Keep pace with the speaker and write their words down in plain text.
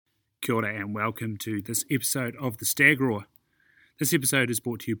Kia ora and welcome to this episode of The Stag Roar. This episode is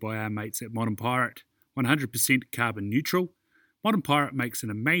brought to you by our mates at Modern Pirate. 100% carbon neutral, Modern Pirate makes an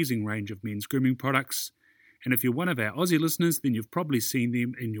amazing range of men's grooming products, and if you're one of our Aussie listeners, then you've probably seen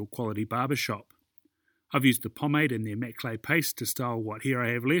them in your quality barber shop. I've used the pomade and their matte clay paste to style what hair I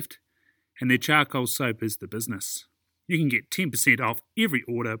have left, and their charcoal soap is the business. You can get 10% off every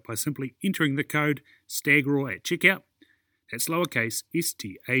order by simply entering the code STAGROAR at checkout. That's lowercase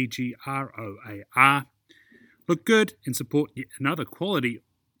STAGROAR. Look good and support yet another quality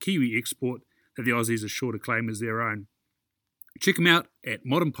Kiwi export that the Aussies are sure to claim as their own. Check them out at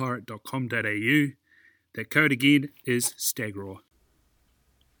modernpirate.com.au. That code again is STAGROAR.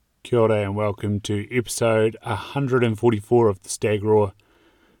 Kia ora and welcome to episode 144 of the Stag Roar.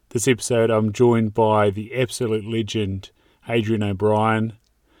 This episode I'm joined by the absolute legend Adrian O'Brien.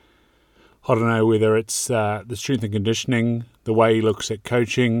 I don't know whether it's the strength and conditioning, the way he looks at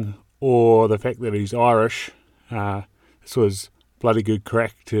coaching, or the fact that he's Irish. This was bloody good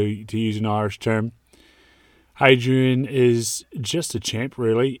crack to use an Irish term. Adrian is just a champ,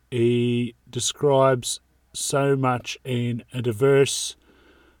 really. He describes so much in a diverse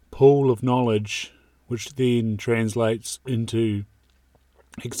pool of knowledge, which then translates into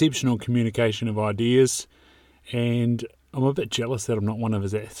exceptional communication of ideas. And I'm a bit jealous that I'm not one of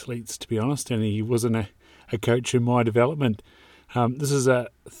his athletes, to be honest, and he wasn't a coach in my development. This is a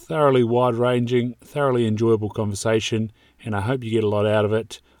thoroughly wide-ranging, thoroughly enjoyable conversation, and I hope you get a lot out of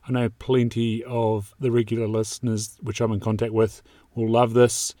it. I know plenty of the regular listeners, which I'm in contact with, will love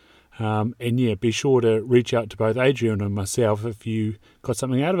this. Be sure to reach out to both Adrian and myself if you got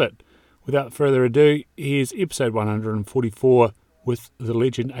something out of it. Without further ado, here's episode 144 with the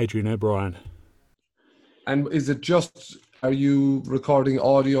legend Adrian O'Brien. And is it just, are you recording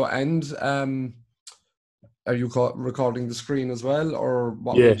audio and are you recording the screen as well, or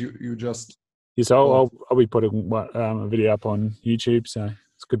what would you just... Yes, I'll be putting a video up on YouTube, so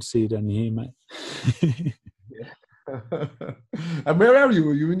it's good to see you down here, mate. Yeah. And where are you?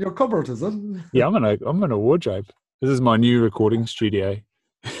 Are you in your cupboard, is it? Yeah, I'm in a wardrobe. This is my new recording studio.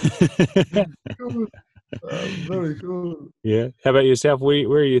 Cool. Very cool. Yeah. How about yourself? Where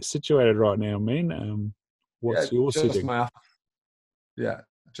are you situated right now, man? What's your just setting?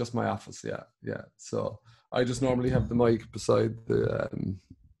 Just my office. Yeah. So I just normally have the mic beside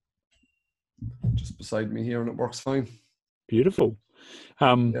just beside me here, and it works fine. Beautiful.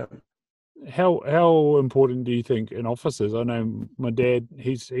 Yeah. How important do you think an office is? I know my dad.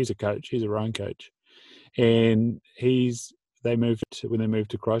 He's a coach. He's a rowing coach, and when they moved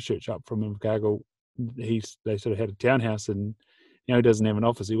to Christchurch up from Invercargill, they sort of had a townhouse, and now he doesn't have an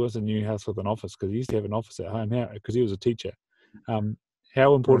office. He wants a new house with an office because he used to have an office at home because he was a teacher.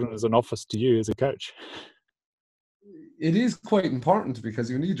 How important is an office to you as a coach? It is quite important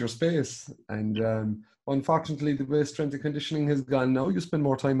because you need your space, and unfortunately the way strength and conditioning has gone now, you spend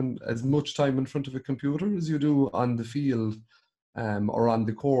as much time in front of a computer as you do on the field or on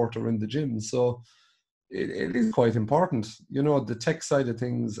the court or in the gym. So it is quite important, the tech side of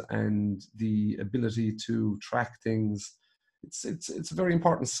things and the ability to track things. It's a very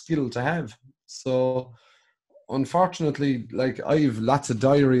important skill to have. So unfortunately, like, I have lots of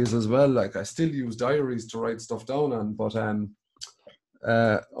diaries as well. Like, I still use diaries to write stuff down on, but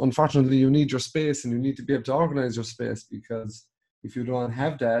unfortunately you need your space, and you need to be able to organize your space, because if you don't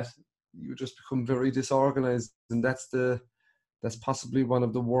have that, you just become very disorganized, and that's possibly one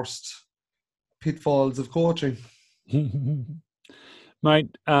of the worst pitfalls of coaching.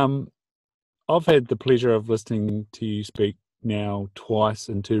 Mate, I've had the pleasure of listening to you speak now twice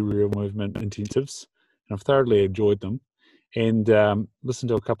in 2 real movement intensives, and I've thoroughly enjoyed them, and listened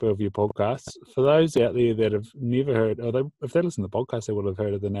to a couple of your podcasts. For those out there that have never heard, if they listen to the podcast, they would have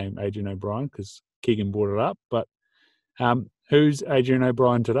heard of the name Adrian O'Brien because Keegan brought it up. But who's Adrian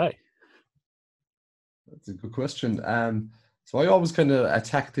O'Brien today? That's a good question. So I always kind of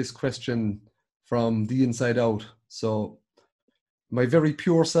attack this question from the inside out. So my very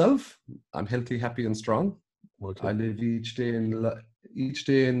pure self, I'm healthy, happy, and strong. Okay. I live each day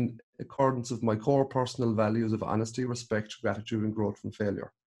in accordance with my core personal values of honesty, respect, gratitude, and growth from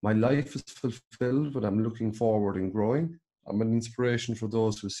failure. My life is fulfilled, but I'm looking forward and growing. I'm an inspiration for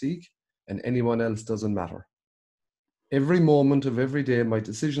those who seek, and anyone else doesn't matter. Every moment of every day, my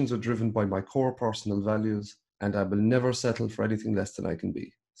decisions are driven by my core personal values, and I will never settle for anything less than I can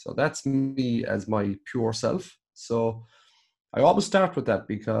be. So that's me as my pure self. So I always start with that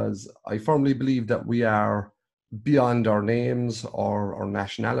because I firmly believe that we are beyond our names or our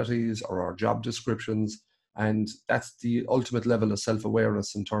nationalities or our job descriptions. And that's the ultimate level of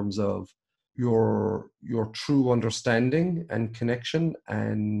self-awareness in terms of your true understanding and connection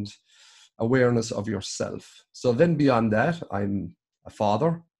and awareness of yourself. So then beyond that, I'm a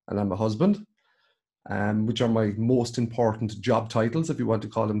father and I'm a husband, which are my most important job titles, if you want to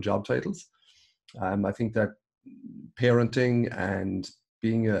call them job titles. I think that parenting and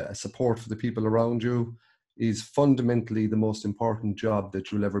being a support for the people around you is fundamentally the most important job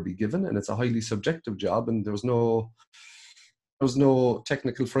that you'll ever be given, and it's a highly subjective job, and there's no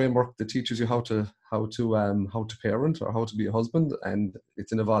technical framework that teaches you how to parent or how to be a husband, and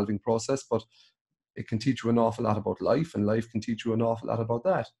it's an evolving process, but it can teach you an awful lot about life, and life can teach you an awful lot about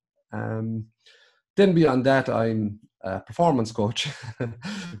that. Then beyond that, I'm a performance coach,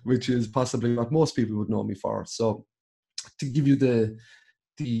 which is possibly what most people would know me for. So to give you the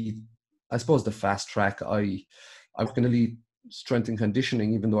I suppose the fast track, I work in elite strength and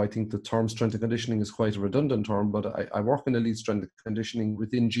conditioning, even though I think the term strength and conditioning is quite a redundant term, but I work in elite strength and conditioning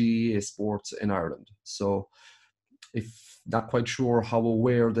within GAA sports in Ireland. So if not quite sure how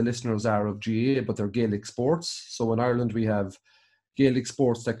aware the listeners are of GAA, but they're Gaelic sports. So in Ireland, we have Gaelic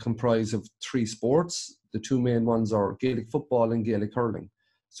sports that comprise of 3 sports. The 2 main ones are Gaelic football and Gaelic hurling.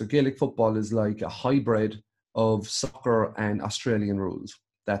 So Gaelic football is like a hybrid of soccer and Australian rules.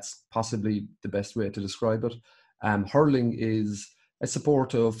 That's possibly the best way to describe it. Hurling is a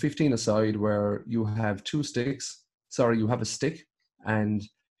sport of 15-a-side where you have you have a stick and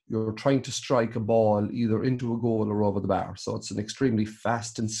you're trying to strike a ball either into a goal or over the bar. So it's an extremely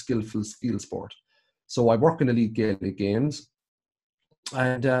fast and skillful field sport. So I work in elite Gaelic games,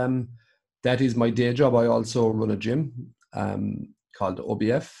 and that is my day job. I also run a gym called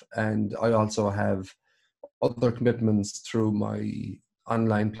OBF, and I also have other commitments through my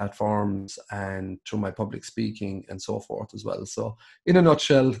online platforms and through my public speaking and so forth as well. So in a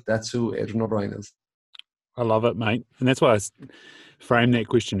nutshell, that's who Adrian O'Brien is. I love it, mate. And that's why I frame that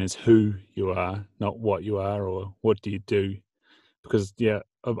question as who you are, not what you are or what do you do. Because, yeah,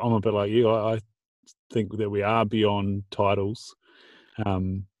 I'm a bit like you. I think that we are beyond titles.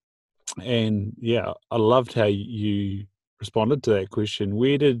 And, yeah, I loved how you responded to that question.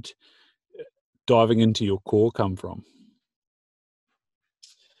 Where did diving into your core come from?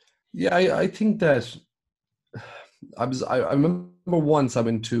 Yeah, I think that I remember once I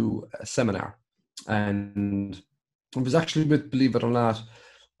went to a seminar, and it was actually with, believe it or not,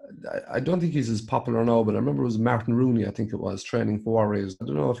 I don't think he's as popular now, but I remember it was Martin Rooney, I think it was, Training for Warriors. I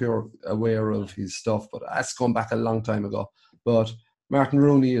don't know if you're aware of his stuff, but that's gone back a long time ago. But Martin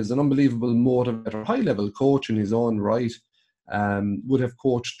Rooney is an unbelievable motivator, high-level coach in his own right. Would have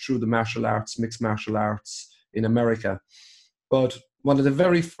coached through the martial arts, mixed martial arts in America. But one of the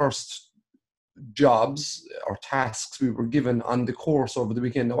very first jobs or tasks we were given on the course over the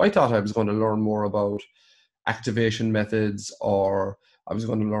weekend. Now, I thought I was going to learn more about activation methods, or I was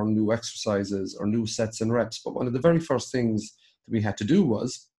going to learn new exercises or new sets and reps. But one of the very first things that we had to do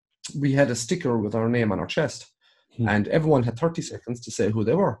was we had a sticker with our name on our chest, and everyone had 30 seconds to say who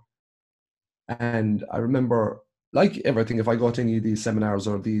they were. And I remember, like everything, if I go to any of these seminars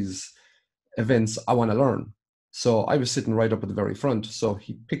or these events, I want to learn. So I was sitting right up at the very front. So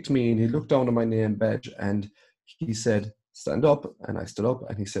he picked me and he looked down at my name badge and he said, stand up. And I stood up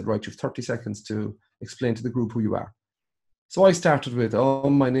and he said, right, you have 30 seconds to explain to the group who you are. So I started with, oh,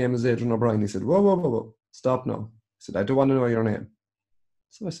 my name is Adrian O'Brien. He said, whoa, stop now. He said, I don't want to know your name.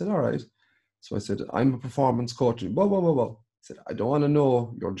 So I said, all right. So I said, I'm a performance coach. Whoa. He said, I don't want to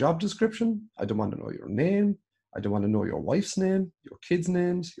know your job description. I don't want to know your name. I don't want to know your wife's name, your kids'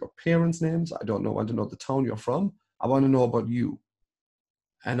 names, your parents' names. I don't want to know the town you're from. I want to know about you.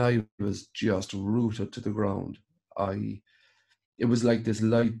 And I was just rooted to the ground. It was like this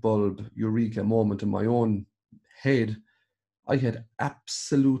light bulb eureka moment in my own head. I had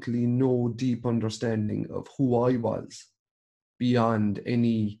absolutely no deep understanding of who I was beyond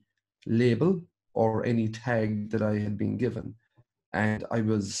any label or any tag that I had been given. And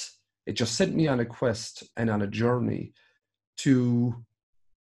it just sent me on a quest and on a journey to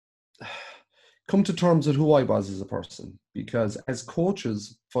come to terms with who I was as a person, because as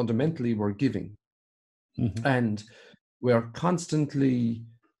coaches, fundamentally, we're giving. Mm-hmm. And we're constantly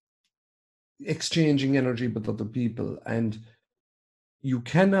exchanging energy with other people. And you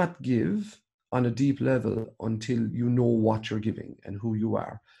cannot give on a deep level until you know what you're giving and who you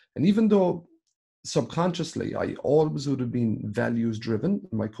are. And even though subconsciously I always would have been values driven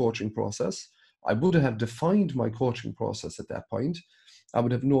in my coaching process, I would have defined my coaching process at that point. I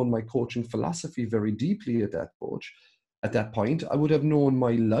would have known my coaching philosophy very deeply at that point. I would have known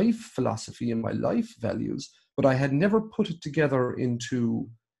my life philosophy and my life values, but I had never put it together into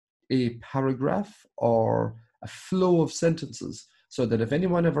a paragraph or a flow of sentences so that if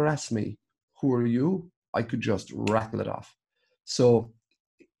anyone ever asked me, who are you? I could just rattle it off. So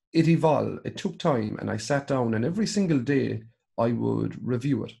it evolved. It took time, and I sat down, and every single day I would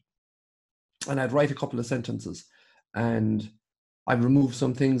review it, and I'd write a couple of sentences, and I removed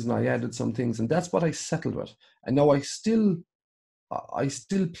some things and I added some things, and that's what I settled with. And now I still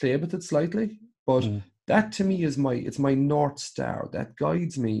play with it slightly, but that to me is it's my North Star that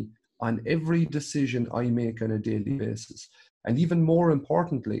guides me on every decision I make on a daily basis. And even more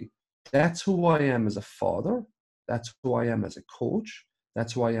importantly, that's who I am as a father. That's who I am as a coach.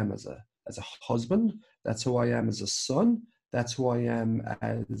 That's who I am as a husband. That's who I am as a son. That's who I am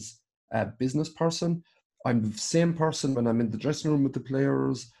as a business person. I'm the same person when I'm in the dressing room with the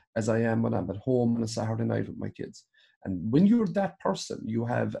players as I am when I'm at home on a Saturday night with my kids. And when you're that person, you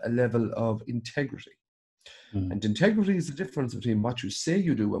have a level of integrity. And integrity is the difference between what you say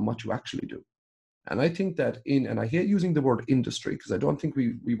you do and what you actually do. And I think that and I hate using the word industry, because I don't think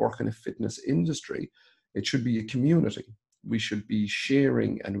we work in a fitness industry. It should be a community. We should be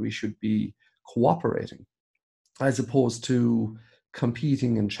sharing and we should be cooperating, as opposed to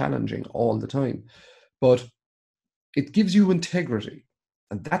competing and challenging all the time. But it gives you integrity.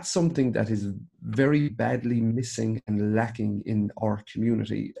 And that's something that is very badly missing and lacking in our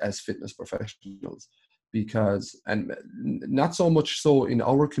community as fitness professionals. Because, and not so much so in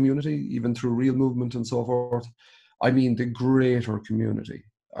our community, even through Real Movement and so forth, I mean the greater community.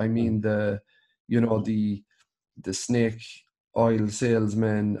 I mean the snake oil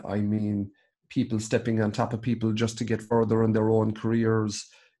salesmen. I mean people stepping on top of people just to get further in their own careers.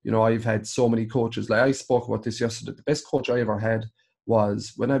 I've had so many coaches. Like I spoke about this yesterday. The best coach I ever had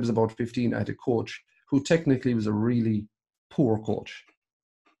was when I was about 15. I had a coach who technically was a really poor coach,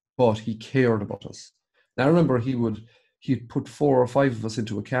 but he cared about us. Now I remember he'd put 4 or 5 of us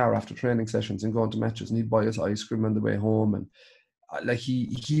into a car after training sessions and go into matches, and he'd buy us ice cream on the way home. And like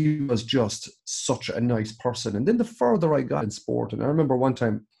he was just such a nice person. And then the further I got in sport, and I remember one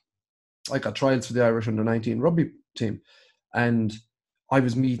time I got trials for the Irish under-19 rugby team, and I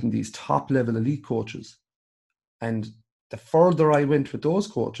was meeting these top-level elite coaches. And the further I went with those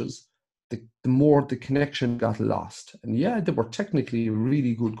coaches, the more the connection got lost. And yeah, they were technically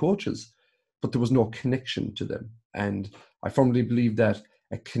really good coaches, but there was no connection to them. And I firmly believe that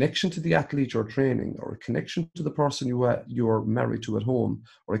a connection to the athlete you're training, or a connection to the person you're married to at home,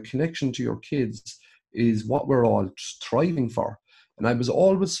 or a connection to your kids is what we're all striving for. And I was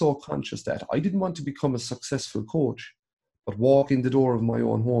always so conscious that I didn't want to become a successful coach, but walk in the door of my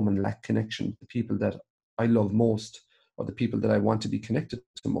own home and lack connection to the people that I love most, or the people that I want to be connected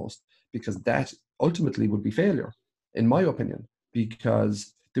to most, because that ultimately would be failure, in my opinion,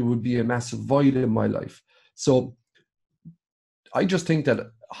 because there would be a massive void in my life. So I just think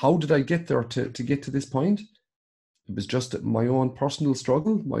that how did I get there to get to this point? It was just my own personal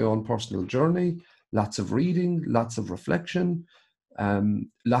struggle, my own personal journey, lots of reading, lots of reflection,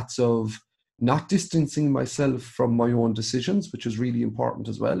 lots of not distancing myself from my own decisions, which is really important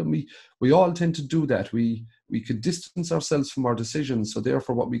as well. And we all tend to do that. We could distance ourselves from our decisions. So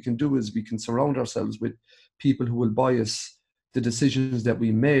therefore what we can do is we can surround ourselves with people who will bias the decisions that we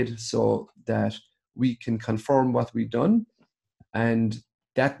made, so that we can confirm what we've done. And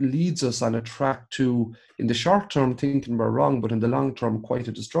that leads us on a track to, in the short term, thinking we're wrong, but in the long term, quite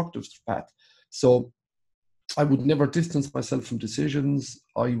a destructive path. So I would never distance myself from decisions.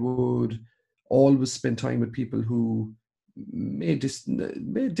 I would always spend time with people who may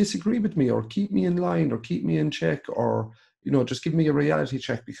disagree with me, or keep me in line, or keep me in check, or just give me a reality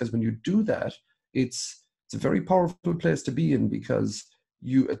check. Because when you do that, it's a very powerful place to be in, because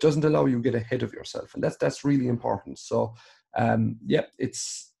it doesn't allow you to get ahead of yourself, and that's really important. So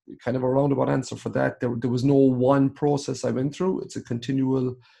it's kind of a roundabout answer for that. There was no one process I went through. It's a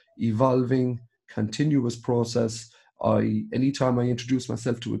continual, evolving, continuous process. Anytime I introduce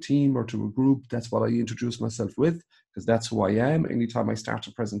myself to a team or to a group, that's what I introduce myself with, because that's who I am. Anytime I start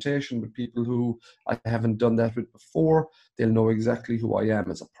a presentation with people who I haven't done that with before, they'll know exactly who I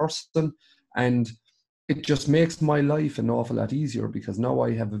am as a person. And it just makes my life an awful lot easier, because now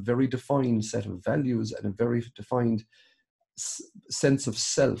I have a very defined set of values and a very defined sense of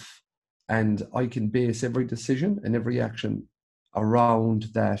self, and I can base every decision and every action around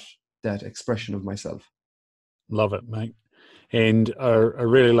that expression of myself. Love it, mate. And I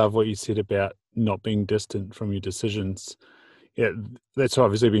really love what you said about not being distant from your decisions. Yeah, that's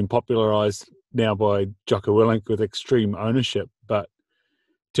obviously been popularized now by Jocko Willink with extreme ownership, but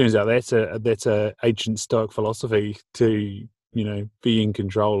turns out that's a ancient Stoic philosophy to be in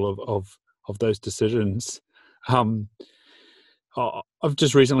control of those decisions. I've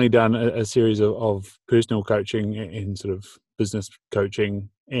just recently done a series of personal coaching and sort of business coaching,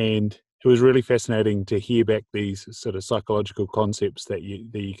 and it was really fascinating to hear back these sort of psychological concepts that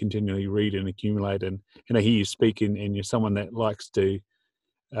you continually read and accumulate. And I hear you speak, and you're someone that likes to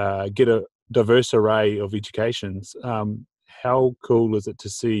get a diverse array of educations. How cool is it to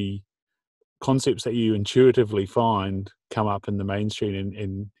see concepts that you intuitively find come up in the mainstream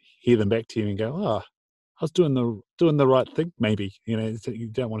and hear them back to you and go, oh, I was doing the right thing, maybe. You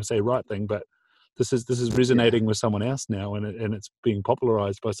don't want to say right thing, but this is resonating with someone else now, and it's being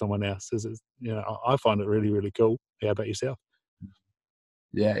popularized by someone else. I find it really, really cool. How about yourself?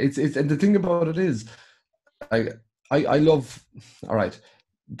 Yeah, it's and the thing about it is, I love. All right,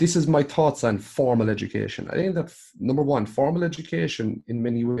 this is my thoughts on formal education. I think that number one, formal education in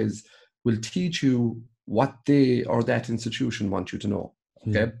many ways will teach you what they or that institution want you to know.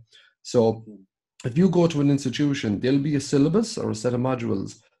 Okay, so if you go to an institution, there'll be a syllabus or a set of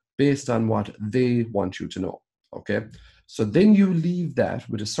modules based on what they want you to know. Okay, so then you leave that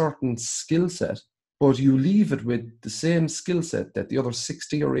with a certain skill set, but you leave it with the same skill set that the other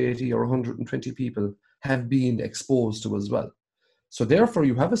 60 or 80 or 120 people have been exposed to as well. So therefore,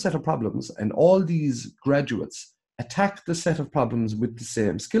 you have a set of problems, and all these graduates attack the set of problems with the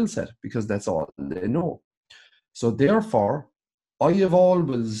same skill set because that's all they know. So therefore, I've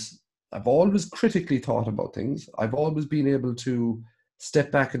always critically thought about things. I've always been able to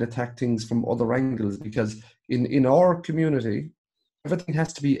step back and attack things from other angles, because in our community, everything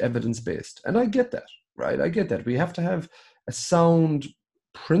has to be evidence-based. And I get that, right? I get that. We have to have a sound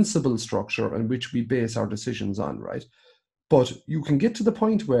principle structure on which we base our decisions on, right? But you can get to the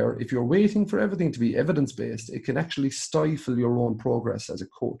point where if you're waiting for everything to be evidence-based, it can actually stifle your own progress as a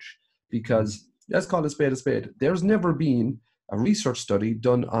coach. Because, let's call a spade a spade, there's never been a research study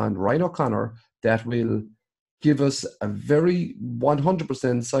done on Ryan O'Connor that will give us a very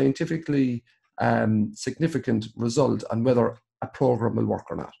 100% scientifically significant result on whether a program will work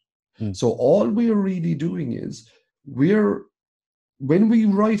or not. So all we're really doing is, when we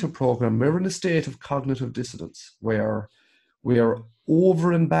write a program, we're in a state of cognitive dissonance where we're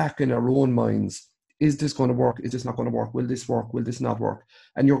over and back in our own minds. Is this going to work? Is this not going to work? Will this work? Will this not work?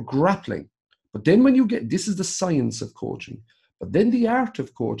 And you're grappling. But then when you get, this is the science of coaching. But then the art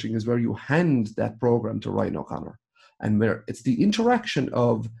of coaching is where you hand that program to Ryan O'Connor, and where it's the interaction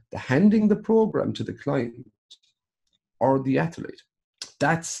of the handing the program to the client or the athlete.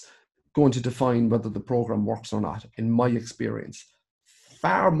 That's going to define whether the program works or not, in my experience,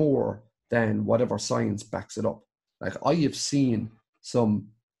 far more than whatever science backs it up. Like, I have seen some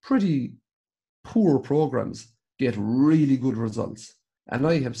pretty poor programs get really good results, and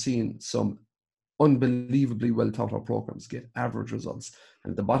I have seen some unbelievably well thought out programs get average results.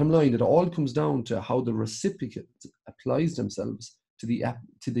 And the bottom line, it all comes down to how the recipient applies themselves to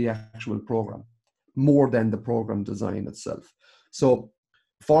the actual program, more than the program design itself. So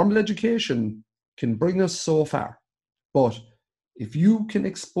formal education can bring us so far, but if you can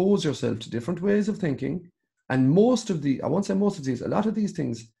expose yourself to different ways of thinking, and a lot of these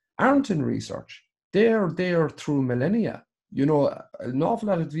things aren't in research. They're there through millennia. An awful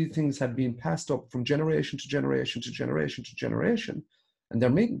lot of these things have been passed up from generation to generation to generation to generation. And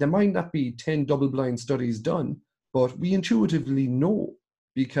there might not be 10 double-blind studies done, but we intuitively know,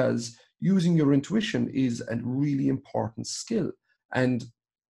 because using your intuition is a really important skill. And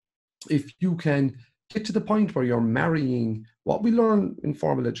if you can get to the point where you're marrying what we learn in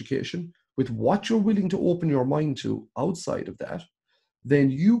formal education with what you're willing to open your mind to outside of that,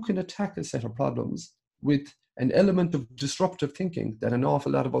 then you can attack a set of problems with an element of disruptive thinking that an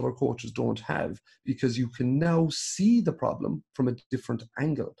awful lot of other coaches don't have, because you can now see the problem from a different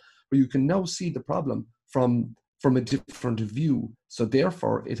angle, or you can now see the problem from a different view. So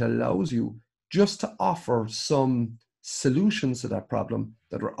therefore, it allows you just to offer some solutions to that problem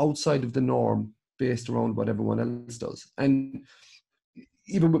that are outside of the norm, based around what everyone else does. And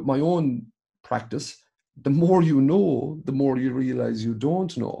even with my own practice, the more you know, the more you realize you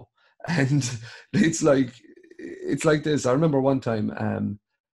don't know. And it's like this. I remember one time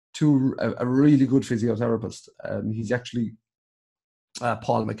a really good physiotherapist. He's actually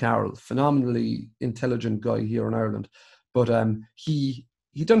Paul McCarroll, phenomenally intelligent guy here in Ireland. But he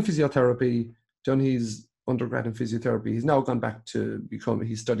done physiotherapy, done his undergrad in physiotherapy. He's now gone back to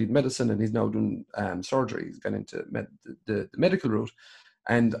he studied medicine, and he's now doing surgery. He's gone into the medical route.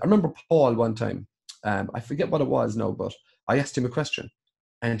 And I remember Paul one time, I forget what it was now, but I asked him a question,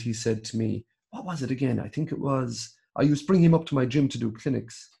 and he said to me, what was it again? I think it was, I used to bring him up to my gym to do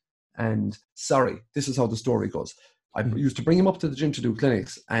clinics. And sorry, this is how the story goes. I used to bring him up to the gym to do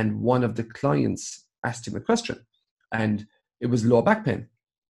clinics, and one of the clients asked him a question, and it was low back pain.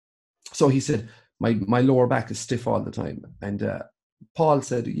 So he said, my lower back is stiff all the time. And Paul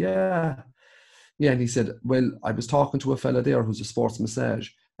said, yeah. Yeah, and he said, well, I was talking to a fella there who's a sports massage,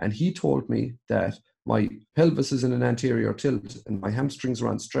 and he told me that my pelvis is in an anterior tilt and my hamstrings are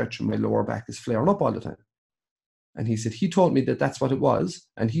on stretch and my lower back is flaring up all the time. And he said, he told me that that's what it was.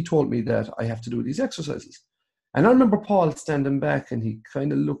 And he told me that I have to do these exercises. And I remember Paul standing back and he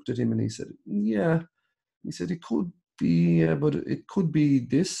kind of looked at him and he said, yeah. He said, it could be, but it could be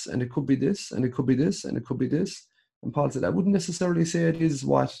this, and it could be this, and it could be this, and it could be this. And Paul said, I wouldn't necessarily say it is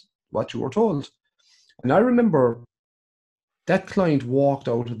what you were told. And I remember that client walked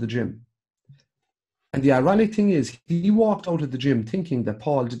out of the gym. And the ironic thing is, he walked out of the gym thinking that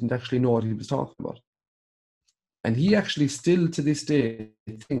Paul didn't actually know what he was talking about. And he actually still to this day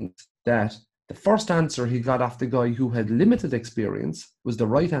thinks that the first answer he got off the guy who had limited experience was the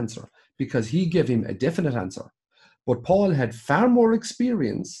right answer, because he gave him a definite answer. But Paul had far more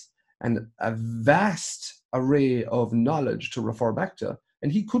experience and a vast array of knowledge to refer back to.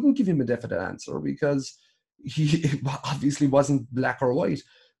 And he couldn't give him a definite answer because he obviously wasn't black or white.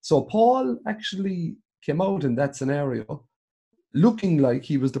 So Paul actually came out in that scenario looking like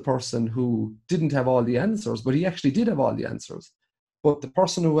he was the person who didn't have all the answers, but he actually did have all the answers. But the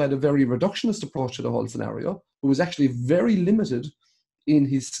person who had a very reductionist approach to the whole scenario, who was actually very limited in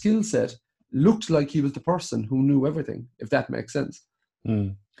his skill set, looked like he was the person who knew everything, if that makes sense.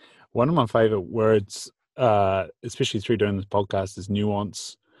 One of my favorite words, especially through doing this podcast, is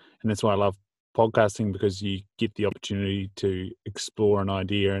nuance. And that's why I love podcasting, because you get the opportunity to explore an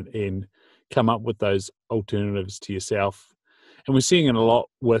idea and come up with those alternatives to yourself. And we're seeing it a lot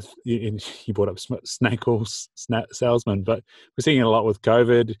with, you brought up snake oil salesman, but we're seeing it a lot with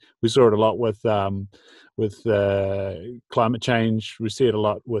COVID. We saw it a lot with climate change. We see it a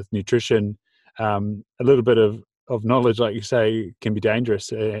lot with nutrition. A little bit of knowledge, like you say, can be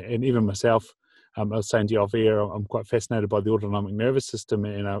dangerous. And even myself, I was saying to you off air, I'm quite fascinated by the autonomic nervous system.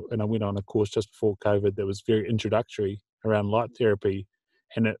 And I went on a course just before COVID that was very introductory around light therapy.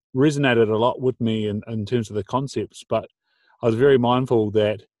 And it resonated a lot with me in terms of the concepts. But I was very mindful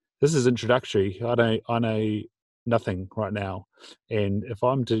that this is introductory. I know nothing right now, and if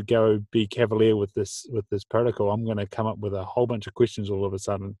I'm to go be cavalier with this protocol, I'm going to come up with a whole bunch of questions all of a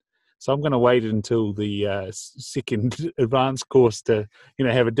sudden. So I'm going to wait until the second advanced course to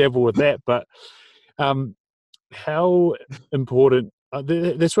have a dabble with that. But how important?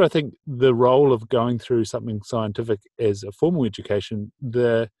 That's where I think the role of going through something scientific as a formal education,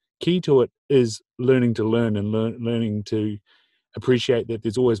 the key to it is learning to learn and learning to appreciate that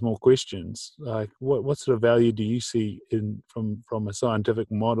there's always more questions. Like what sort of value do you see from a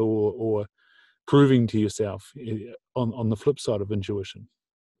scientific model or proving to yourself on the flip side of intuition?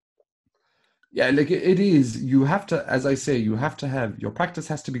 Yeah, like it is. You have to, as I say, you have to have, your practice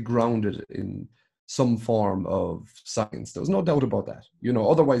has to be grounded in some form of science. There's no doubt about that.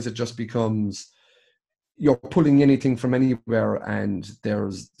 Otherwise it just becomes, you're pulling anything from anywhere and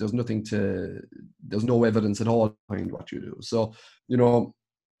there's no evidence at all behind what you do. So,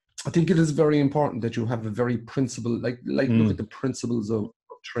 I think it is very important that you have a very principle, like look at the principles of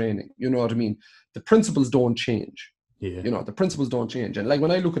training. You know what I mean? The principles don't change. Yeah. The principles don't change. And like when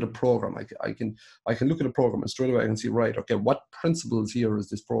I look at a program, I can look at a program and straight away I can see, right, okay, what principles here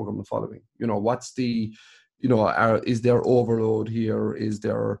is this program following? What's the, is there overload here? Is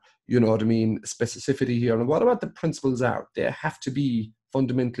there, specificity here? And what about the principles are? They have to be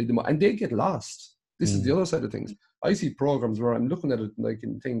fundamentally, and they get lost. This is the other side of things. I see programs where I'm looking at it and I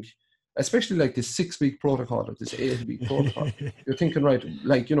can think, especially like this 6-week protocol or this 8-week protocol, you're thinking, right,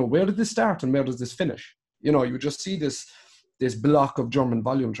 like, where did this start and where does this finish? You just see this block of German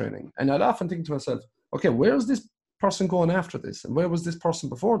volume training. And I'd often think to myself, okay, where is this person going after this? And where was this person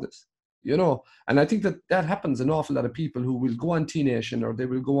before this? And I think that happens an awful lot of people who will go on T-Nation or they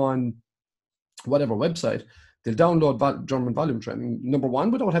will go on whatever website, they'll download German volume training, number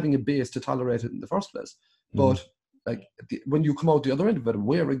one, without having a base to tolerate it in the first place. But like when you come out the other end of it,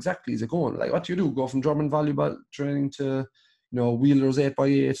 where exactly is it going? Like what do you do? Go from German volume training to, Wheeler's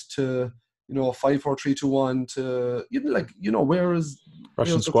 8x8 to, 5, 4, 3, 2, 1 to where is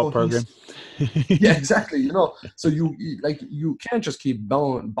Russian squat program? Yeah, exactly. So you can't just keep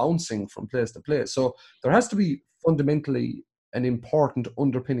bouncing from place to place. So there has to be fundamentally an important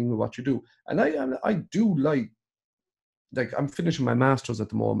underpinning of what you do. And I do like I'm finishing my master's at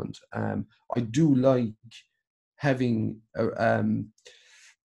the moment. I do like having a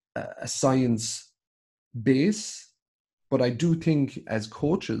science base, but I do think as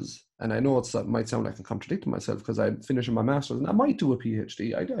coaches, and I know it might sound like I'm contradicting myself because I'm finishing my master's and I might do a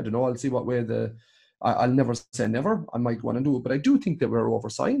PhD. I don't know. I'll see what way I'll never say never. I might want to do it, but I do think that we're over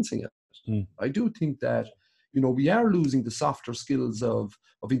sciencing it. I do think that, we are losing the softer skills of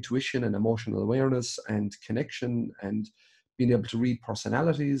intuition and emotional awareness and connection and being able to read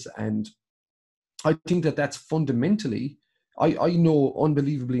personalities. And I think that that's fundamentally, I know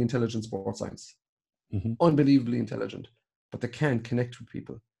unbelievably intelligent sports science, unbelievably intelligent, but they can't connect with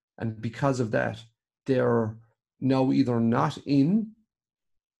people. And because of that, they're now either not in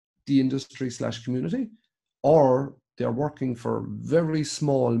the industry/community, or they're working for very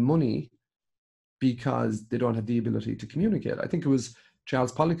small money because they don't have the ability to communicate. I think it was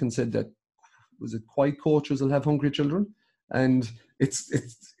Charles Poliquin said that, was it quiet coaches will have hungry children? And it's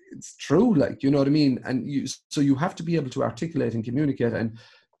true, like, you know what I mean? And so you have to be able to articulate and communicate. And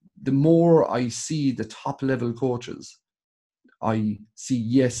the more I see the top level coaches, I see,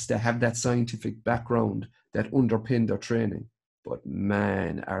 yes, they have that scientific background that underpin their training, but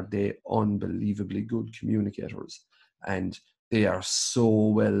man, are they unbelievably good communicators. And they are so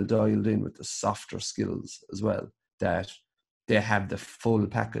well dialed in with the softer skills as well, that they have the full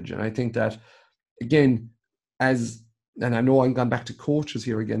package. And I think that, again, and I know I'm going back to coaches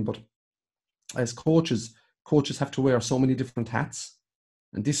here again, but as coaches have to wear so many different hats.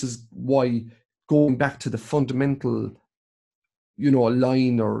 And this is why, going back to the fundamental,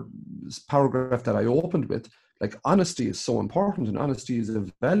 line or paragraph that I opened with, like, honesty is so important, and honesty is a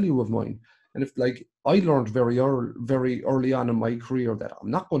value of mine. And if, like, I learned very early on in my career that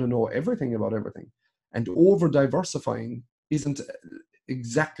I'm not going to know everything about everything, and over diversifying isn't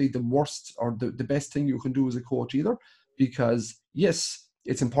exactly the worst or the best thing you can do as a coach either, because yes,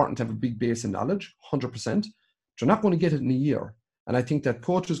 it's important to have a big base of knowledge, 100%. You're not going to get it in a year. And I think that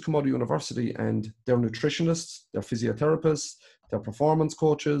coaches come out of university and they're nutritionists, they're physiotherapists, they're performance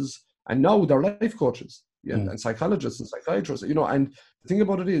coaches, and now they're life coaches, and psychologists and psychiatrists, and the thing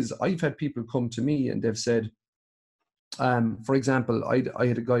about it is, I've had people come to me and they've said, for example, I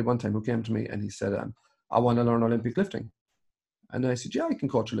had a guy one time who came to me and he said, I want to learn Olympic lifting. And I said, yeah, I can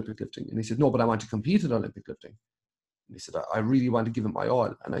coach Olympic lifting. And he said, no, but I want to compete at Olympic lifting. And he said, I really want to give it my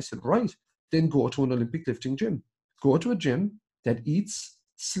all. And I said, right, then go to an Olympic lifting gym. Go to a gym that eats,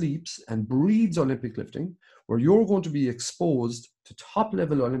 sleeps, and breathes Olympic lifting, where you're going to be exposed to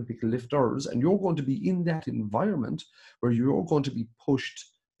top-level Olympic lifters, and you're going to be in that environment where you're going to be pushed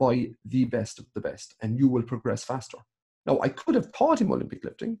by the best of the best, and you will progress faster. Now, I could have taught him Olympic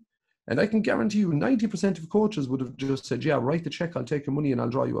lifting, and I can guarantee you 90% of coaches would have just said, yeah, write the check, I'll take your money, and I'll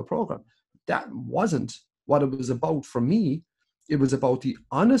draw you a program. That wasn't what it was about for me. It was about the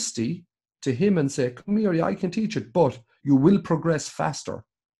honesty to him and say, come here, yeah, I can teach it, but you will progress faster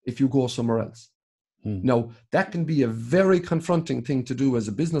if you go somewhere else. Now, that can be a very confronting thing to do as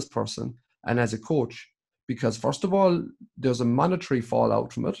a business person and as a coach, because first of all, there's a monetary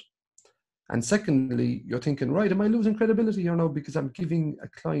fallout from it. And secondly, you're thinking, right, am I losing credibility here now because I'm giving a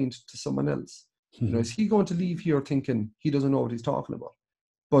client to someone else? Is he going to leave here thinking he doesn't know what he's talking about?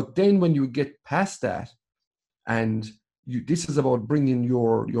 But then when you get past that, and this is about bringing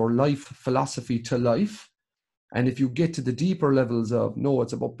your life philosophy to life. And if you get to the deeper levels of, no,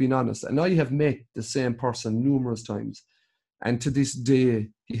 it's about being honest. And I have met the same person numerous times. And to this day,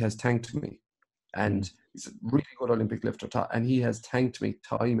 he has thanked me. And he's a really good Olympic lifter. And he has thanked me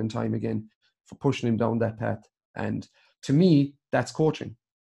time and time again for pushing him down that path. And to me, that's coaching.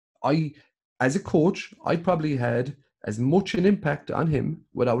 As a coach, I probably had as much an impact on him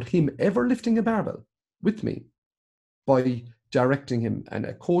without him ever lifting a barbell with me, by directing him. And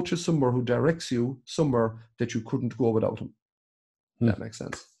a coach is somewhere who directs you somewhere that you couldn't go without him. That makes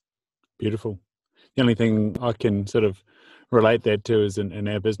sense. Beautiful. The only thing I can sort of relate that to is in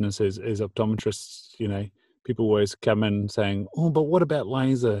our business is optometrists. People always come in saying, oh, but what about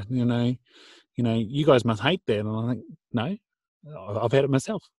laser? You guys must hate that. And I think, no, I've had it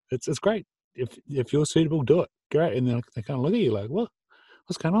myself. It's great. If you're suitable, do it. Great. And then they kind of look at you like, well,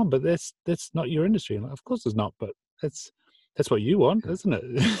 what's going on? But that's not your industry. And like, of course it's not, but that's what you want, isn't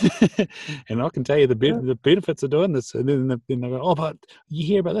it? And I can tell you the benefits of doing this. And then they go, oh, but you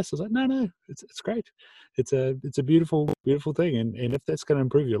hear about this? I was like, no, it's great. It's a beautiful, beautiful thing. And if that's going to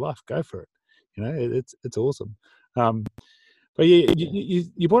improve your life, go for it. It's awesome. But yeah,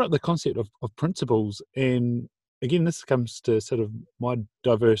 you brought up the concept of principles, and again, this comes to sort of my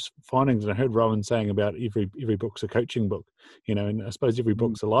diverse findings. And I heard Rowan saying about every book's a coaching book, and I suppose every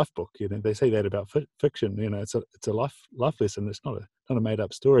book's a life book. They say that about fiction. It's a life lesson. It's not a made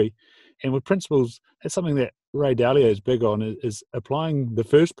up story. And with principles, that's something that Ray Dalio is big on, is applying the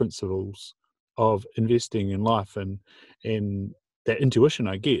first principles of investing in life and that intuition,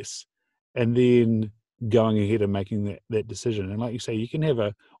 I guess, and then going ahead and making that decision. And like you say, you can have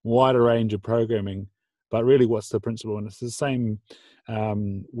a wider range of programming but really what's the principle? And it's the same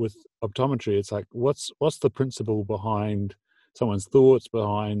with optometry. It's like, what's the principle behind someone's thoughts,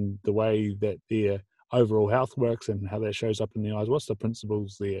 behind the way that their overall health works and how that shows up in the eyes? What's the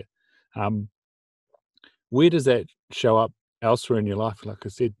principles there? Where does that show up elsewhere in your life? Like I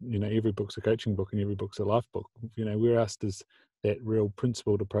said, every book's a coaching book and every book's a life book. Where else does that real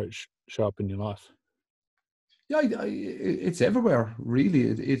principled approach show up in your life? Yeah, it's everywhere, really.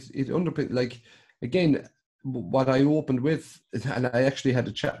 It underpins, like, again, what I opened with, and I actually had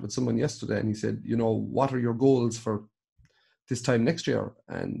a chat with someone yesterday, and he said, what are your goals for this time next year?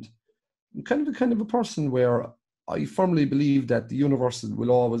 And I'm kind of a person where I firmly believe that the universe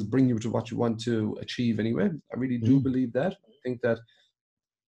will always bring you to what you want to achieve anyway. I really do believe that. I think that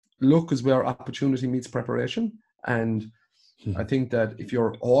luck is where opportunity meets preparation. And I think that if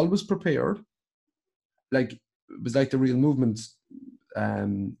you're always prepared, like, it was like the Real Movement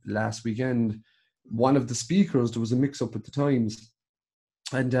last weekend, one of the speakers, there was a mix-up at the Times,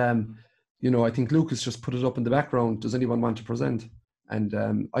 and I think Lucas just put it up in the background, does anyone want to present?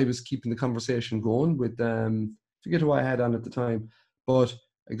 And I was keeping the conversation going with, forget who I had on at the time, but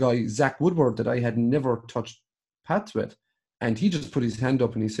a guy, Zach Woodward, that I had never touched paths with, and he just put his hand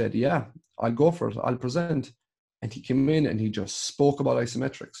up and he said, yeah, I'll go for it, I'll present. And he came in and he just spoke about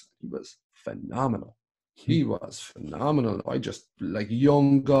isometrics. He was phenomenal. He was phenomenal. I just, like,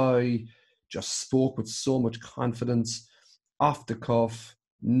 young guy, just spoke with so much confidence, off the cuff,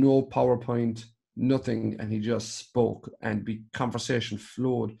 no PowerPoint, nothing. And he just spoke and the conversation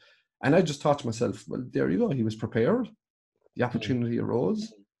flowed. And I just thought to myself, well, there you go. He was prepared. The opportunity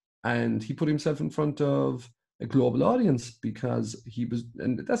arose and he put himself in front of a global audience because he was,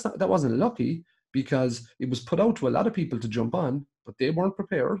 and that wasn't lucky, because it was put out to a lot of people to jump on, but they weren't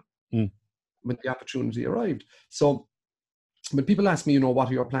prepared when the opportunity arrived. So when people ask me, what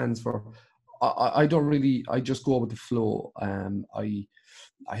are your plans for, I don't really, I just go with the flow. I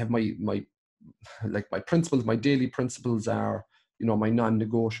have my principles, my daily principles are, my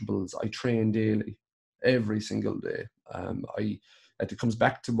non-negotiables. I train daily, every single day. It comes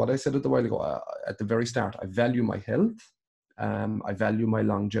back to what I said a while ago, at the very start. I value my health. I value my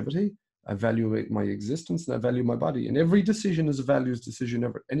longevity. I value my existence, and I value my body. And every decision is a values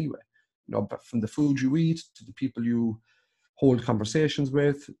decision anyway. But from the food you eat, to the people you hold conversations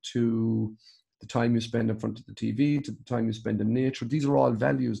with, to the time you spend in front of the TV, to the time you spend in nature, these are all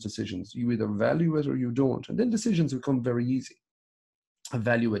values decisions. You either value it or you don't. And then decisions become very easy. I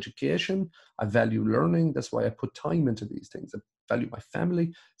value education. I value learning. That's why I put time into these things. I value my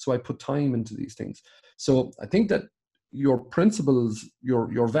family, so I put time into these things. So I think that your principles,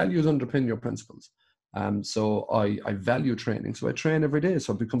 your values underpin your principles. So I value training, so I train every day,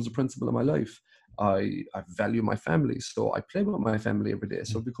 so it becomes a principle of my life. I value my family, so I play with my family every day,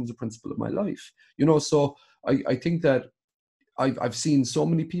 so it becomes a principle of my life. So I think that I've seen so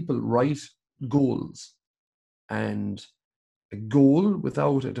many people write goals, and a goal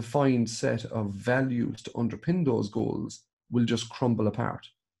without a defined set of values to underpin those goals will just crumble apart.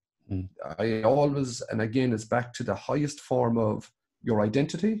 I always, and again, it's back to the highest form of your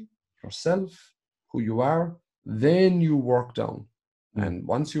identity, yourself, who you are, then you work down. And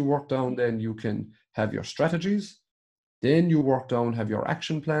once you work down, then you can have your strategies, then you work down, have your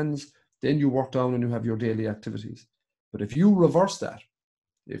action plans, then you work down and you have your daily activities. But if you reverse that,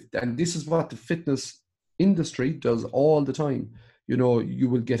 and this is what the fitness industry does all the time, you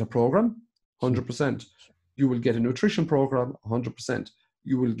will get a program, 100%. You will get a nutrition program, 100%.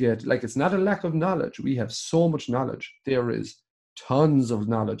 You will get, like, it's not a lack of knowledge. We have so much knowledge. There is tons of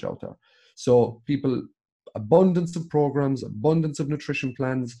knowledge out there. So people, abundance of programs, abundance of nutrition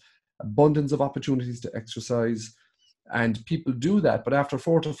plans, abundance of opportunities to exercise. And people do that, but after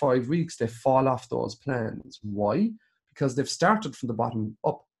 4 to 5 weeks, they fall off those plans. Why? Because they've started from the bottom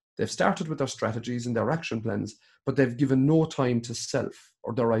up. They've started with their strategies and their action plans, but they've given no time to self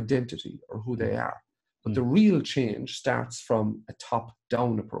or their identity or who they are. But the real change starts from a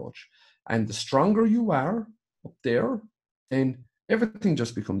top-down approach. And the stronger you are up there, then everything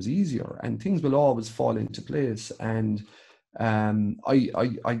just becomes easier and things will always fall into place. And I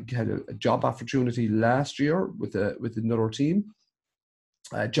had a job opportunity last year with another team,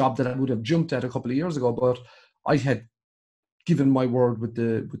 a job that I would have jumped at a couple of years ago, but I had given my word with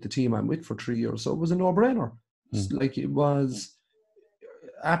the team I'm with for 3 years. So it was a no-brainer. Like, it was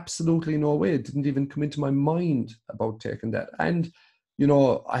absolutely no way. It didn't even come into my mind about taking that. And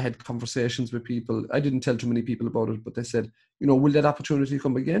I had conversations with people. I didn't tell too many people about it, but they said, will that opportunity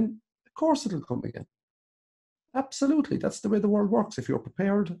come again? Of course it'll come again. Absolutely. That's the way the world works. If you're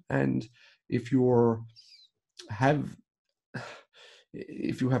prepared and if you have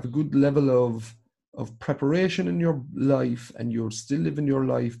a good level of preparation in your life, and you're still living your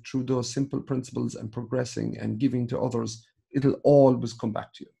life through those simple principles and progressing and giving to others, it'll always come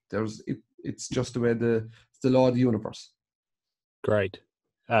back to you. It's just the way it's the law of the universe. Great.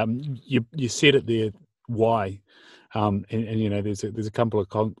 You said it there, why? And you know, there's a couple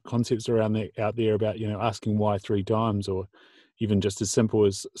of concepts around that out there about, you know, asking why 3 times, or even just as simple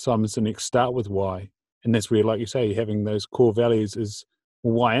as Simon Sinek, start with why. And that's where, like you say, having those core values is,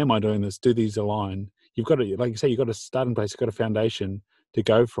 well, why am I doing this? Do these align? You've got to, like you say, you've got to start in place. You've got a foundation to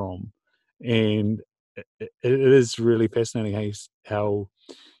go from. And it is really fascinating how,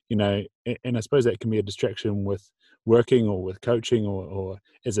 you know, and I suppose that can be a distraction with working or with coaching or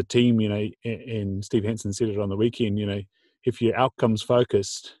as a team, you know, and Steve Hansen said it on the weekend, you know, if you're outcomes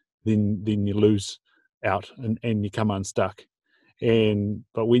focused, then you lose out and you come unstuck.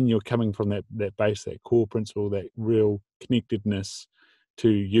 But when you're coming from that base, that core principle, that real connectedness to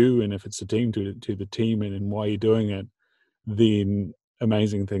you, and if it's a team, to the team and why you're doing it, then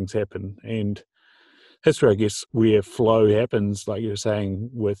amazing things happen. And that's where I guess where flow happens, like you're saying,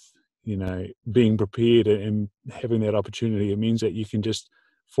 with, you know, being prepared and having that opportunity. It means that you can just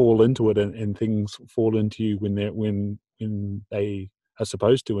fall into it, and things fall into you when they are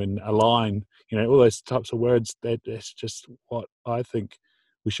supposed to, and align, you know, all those types of words. That's just what I think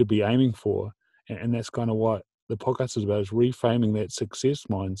we should be aiming for. And that's kind of what the podcast is about, is reframing that success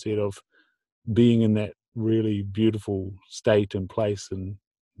mindset of being in that really beautiful state and place and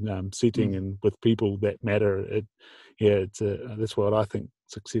setting, and with people that matter. That's what I think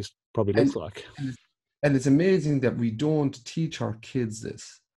success probably looks like. And it's amazing that we don't teach our kids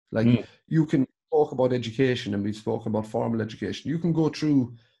this. Like, you can talk about education, and we've spoken about formal education. You can go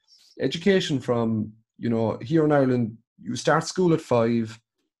through education from, you know, here in Ireland, you start school at 5.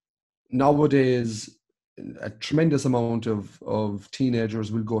 Nowadays, a tremendous amount of teenagers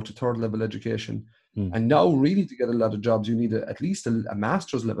will go to 3rd level education. And now, really, to get a lot of jobs, you need at least a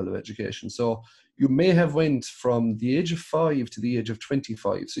master's level of education. So you may have went from the age of 5 to the age of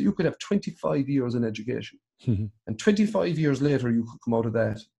 25. So you could have 25 years in education. And 25 years later, you could come out of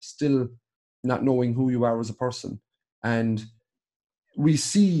that still not knowing who you are as a person. And we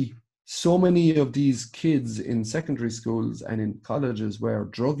see so many of these kids in secondary schools and in colleges where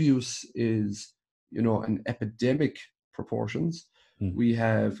drug use is, you know, an epidemic proportions. We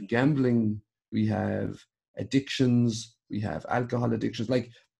have gambling, we have addictions, we have alcohol addictions. Like,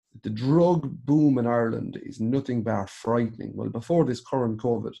 the drug boom in Ireland is nothing but frightening. Well, before this current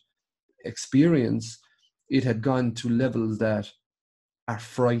COVID experience, it had gone to levels that are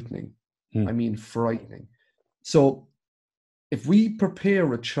frightening. I mean, frightening. So if we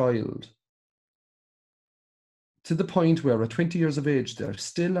prepare a child to the point where at 20 years of age, they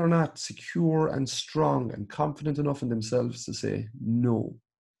still are not secure and strong and confident enough in themselves to say, no,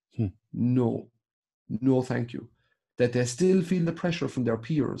 thank you, that they still feel the pressure from their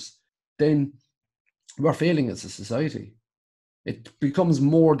peers, then we're failing as a society. It becomes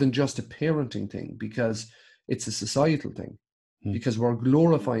more than just a parenting thing, because it's a societal thing, because we're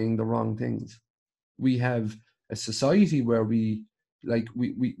glorifying the wrong things. We have a society where we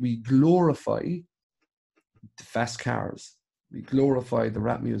glorify the fast cars, we glorify the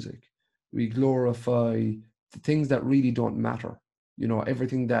rap music, we glorify the things that really don't matter. You know,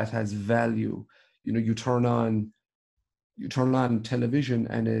 everything that has value. You know, you turn on television,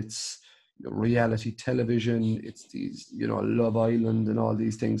 and it's reality television. It's these, you know, Love Island and all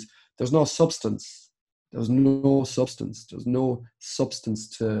these things. There's no substance. There's no substance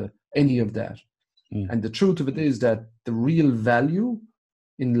to any of that. And the truth of it is that the real value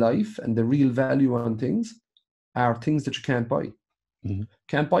in life and the real value on things are things that you can't buy.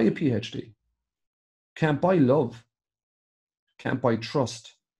 Can't buy a PhD. Can't buy love. Can't buy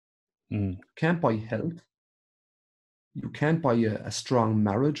trust. Can't buy health. You can't buy a strong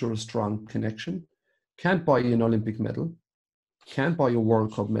marriage or a strong connection. Can't buy an Olympic medal. Can't buy a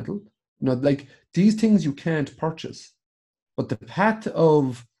World Cup medal. You know, like, these things you can't purchase. But the path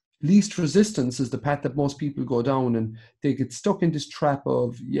of least resistance is the path that most people go down, and they get stuck in this trap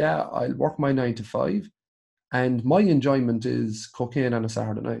of, yeah, I'll work my 9 to 5, and my enjoyment is cocaine on a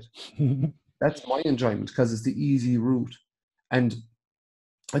Saturday night. That's my enjoyment, because it's the easy route. And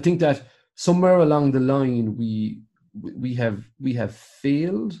I think that somewhere along the line we have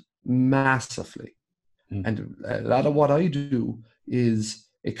failed massively. And a lot of what I do is,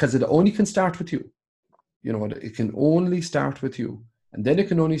 because it only can start with you. You know, it can only start with you. And then it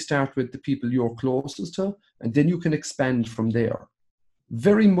can only start with the people you're closest to, and then you can expand from there.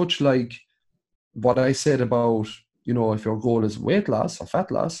 Very much like what I said about, you know, if your goal is weight loss or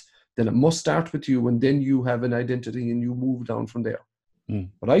fat loss, then it must start with you, and then you have an identity and you move down from there.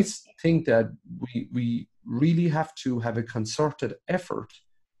 But I think that we really have to have a concerted effort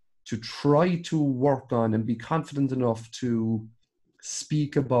to try to work on and be confident enough to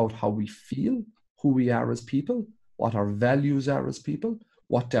speak about how we feel, who we are as people, what our values are as people,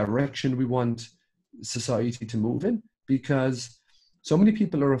 what direction we want society to move in, because so many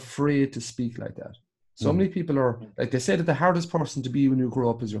people are afraid to speak like that. So many people are, like they say, that the hardest person to be when you grow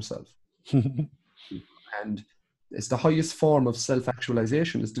up is yourself. And it's the highest form of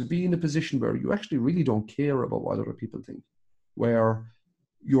self-actualization, is to be in a position where you actually really don't care about what other people think, where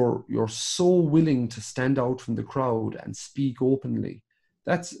you're so willing to stand out from the crowd and speak openly.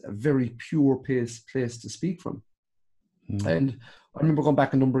 That's a very pure place to speak from. And I remember going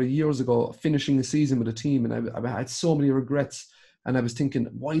back a number of years ago, finishing a season with a team, and I had so many regrets. And I was thinking,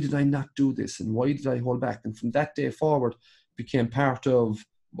 why did I not do this? And why did I hold back? And from that day forward, became part of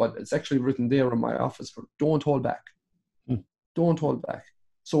what it's actually written there in my office for don't hold back. Don't hold back.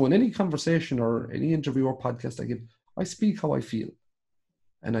 So in any conversation or any interview or podcast I give, I speak how I feel.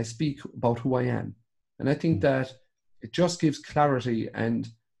 And I speak about who I am. And I think that it just gives clarity. And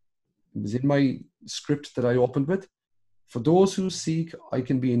it was in my script that I opened with. For those who seek, I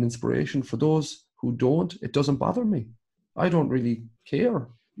can be an inspiration. For those who don't, it doesn't bother me. I don't really care,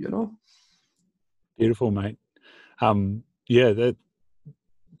 you know? Beautiful, mate. Yeah, that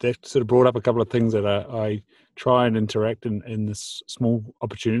sort of brought up a couple of things that I try and interact in the small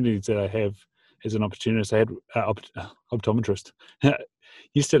opportunities that I have as an opportunist. I had optometrist.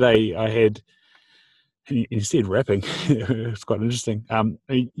 Yesterday I had, instead rapping, it's quite interesting,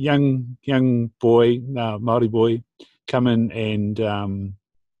 a young boy, Māori boy, come in, and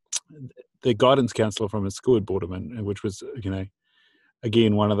the guidance counsellor from his school had brought him in, which was,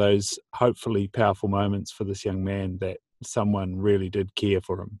 again, one of those hopefully powerful moments for this young man, that someone really did care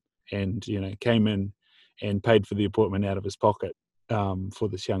for him and, came in and paid for the appointment out of his pocket for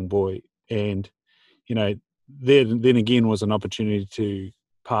this young boy. And, then again was an opportunity to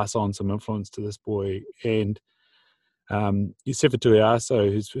pass on some influence to this boy. And Yusefa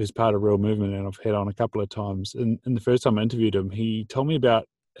Tuiaso, who's part of Real Movement, and I've had on a couple of times. And the first time I interviewed him, he told me about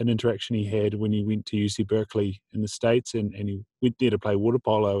an interaction he had when he went to UC Berkeley in the States, and he went there to play water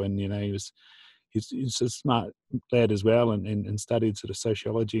polo. And he's a smart lad as well, and studied sort of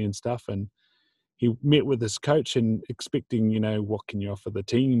sociology and stuff. And he met with his coach and expecting, what can you offer the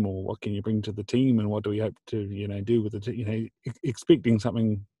team, or what can you bring to the team, and what do we hope to, do with the team, expecting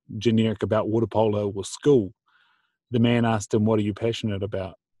something generic about water polo or school. The man asked him, what are you passionate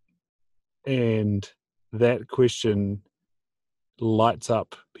about? And that question lights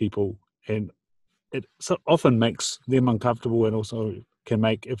up people, and it so often makes them uncomfortable, and also can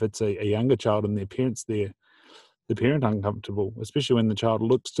make, if it's a younger child and their parents there, the parent uncomfortable, especially when the child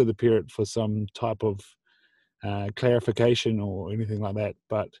looks to the parent for some type of clarification or anything like that.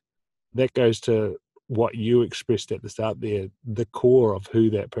 But that goes to what you expressed at the start there, the core of who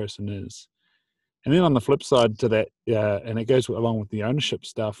that person is. And then on the flip side to that, and it goes along with the ownership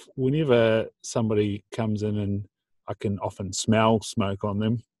stuff, whenever somebody comes in, and I can often smell smoke on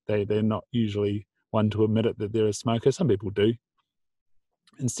them, they're not usually one to admit it that they're a smoker. Some people do.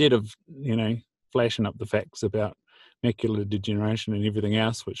 Instead of, flashing up the facts about macular degeneration and everything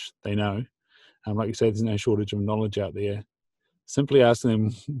else, which they know, like you say, there's no shortage of knowledge out there. Simply asking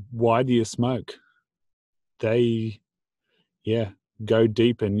them, why do you smoke? They, go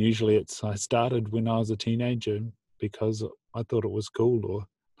deep, and usually I started when I was a teenager because I thought it was cool, or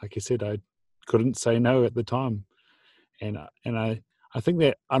like you said, I couldn't say no at the time. And I think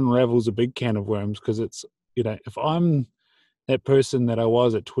that unravels a big can of worms, because it's, if I'm that person that I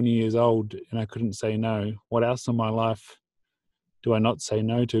was at 20 years old and I couldn't say no, what else in my life do I not say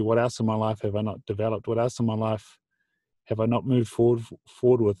no to? What else in my life have I not developed? What else in my life have I not moved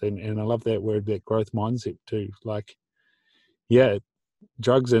forward with? And I love that word, that growth mindset too. Like,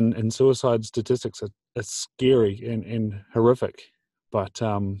 drugs and suicide statistics are scary and horrific, but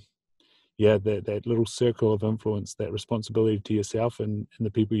that little circle of influence, that responsibility to yourself and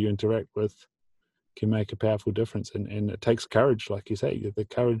the people you interact with, can make a powerful difference. And it takes courage, like you say. The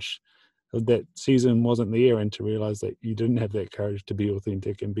courage of that season wasn't there, and to realize that you didn't have that courage to be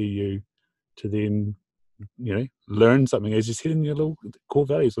authentic and be you, to then learn something, as you said in your little core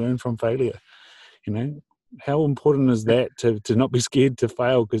values, learn from failure. How important is that to not be scared to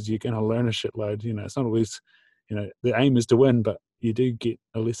fail, because you're going to learn a shitload. It's not always, the aim is to win, but you do get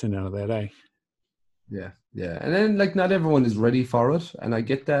a lesson out of that, eh? Yeah. And then, not everyone is ready for it, and I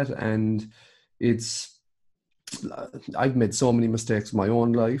get that. And I've made so many mistakes in my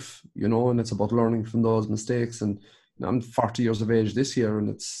own life, and it's about learning from those mistakes. And I'm 40 years of age this year,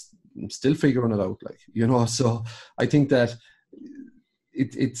 and I'm still figuring it out, so I think that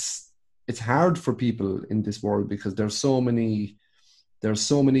it's hard for people in this world because there's so many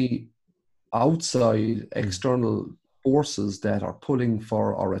outside external forces that are pulling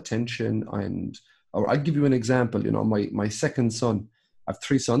for our attention. And or I'll give you an example. You know, my second son, I have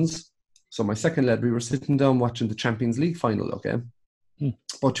 3 sons. So my second lad, we were sitting down watching the Champions League final, okay,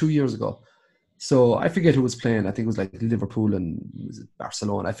 about 2 years ago. So I forget who was playing. I think it was like Liverpool and was it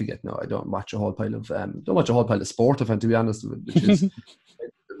Barcelona. I forget now. I don't watch a whole pile of sport, if I'm to be honest,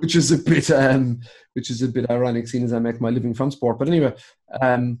 which is a bit ironic, seeing as I make my living from sport. But anyway,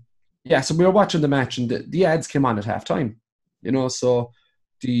 yeah. So we were watching the match, and the ads came on at halftime. You know, so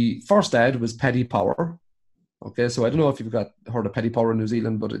the first ad was Paddy Power. Okay, so I don't know if you've heard of Paddy Power in New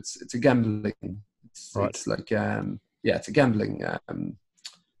Zealand, but it's a gambling. It's like it's a gambling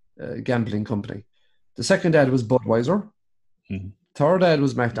company. The second ad was Budweiser. Third ad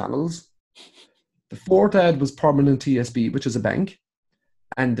was McDonald's. The fourth ad was Permanent TSB, which is a bank.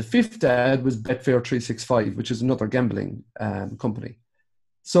 And the fifth ad was Betfair 365, which is another gambling company.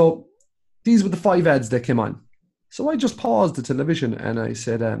 So these were the 5 ads that came on. So I just paused the television and I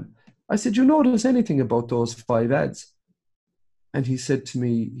said, you notice anything about those 5 ads? And he said to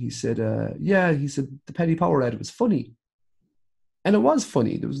me, yeah, the Paddy Power ad was funny. And it was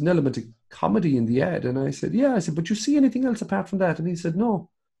funny. There was an element of comedy in the ad. And I said, yeah. I said, but you see anything else apart from that? And he said, no.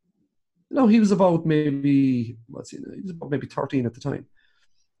 No, he was about maybe 13 at the time.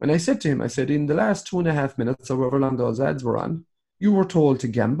 And I said to him, in the last 2.5 minutes, or however long those ads were on, you were told to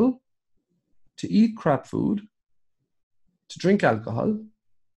gamble, to eat crap food, to drink alcohol.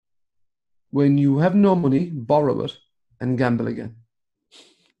 When you have no money, borrow it and gamble again.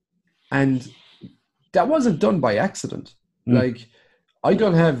 And that wasn't done by accident. Like, I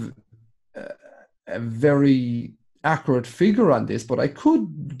don't have a very accurate figure on this, but I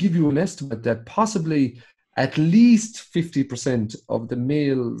could give you an estimate that possibly at least 50% of the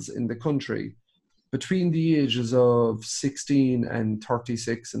males in the country between the ages of 16 and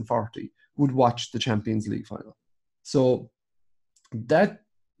 36 and 40 would watch the Champions League final. So that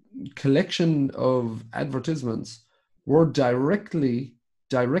collection of advertisements were directly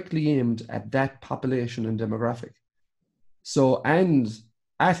aimed at that population and demographic. So, and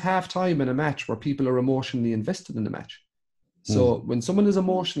at halftime in a match where people are emotionally invested in the match. So when someone is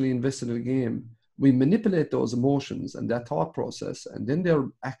emotionally invested in a game, we manipulate those emotions and that thought process and then their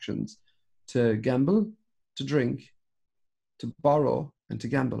actions to gamble, to drink, to borrow, and to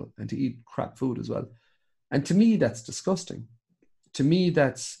gamble, and to eat crap food as well. And to me, that's disgusting. To me,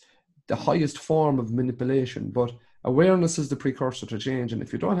 that's the highest form of manipulation. But awareness is the precursor to change. And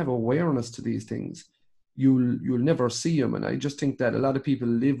if you don't have awareness to these things, you'll never see them. And I just think that a lot of people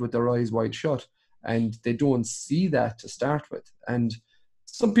live with their eyes wide shut and they don't see that to start with. And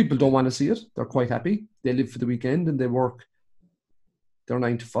some people don't want to see it. They're quite happy. They live for the weekend and they work their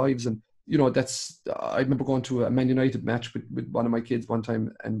 9 to 5s. And, you know, I remember going to a Man United match with one of my kids one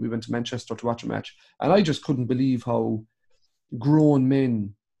time, and we went to Manchester to watch a match. And I just couldn't believe how grown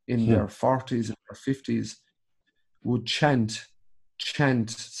men in their 40s and their 50s would chant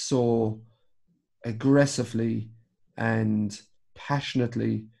so aggressively and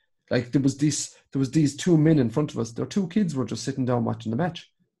passionately. Like there was these 2 men in front of us. Their 2 kids were just sitting down watching the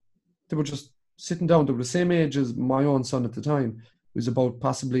match. They were just sitting down. They were the same age as my own son at the time. It was about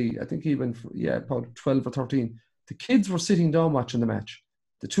possibly, I think about 12 or 13. The kids were sitting down watching the match.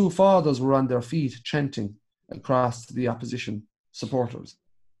 The 2 fathers were on their feet chanting across the opposition supporters.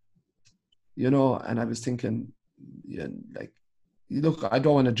 You know, and I was thinking, yeah, like, look, I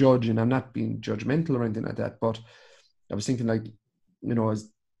don't want to judge, and I'm not being judgmental or anything like that, but I was thinking, like, you know,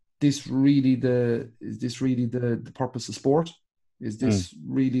 is this really the purpose of sport? Is this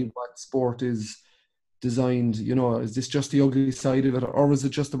really what sport is designed? You know, is this just the ugly side of it, or is it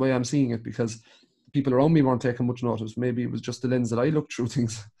just the way I'm seeing it? Because people around me weren't taking much notice. Maybe it was just the lens that I looked through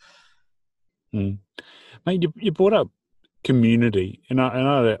things. Mate, you brought up community, and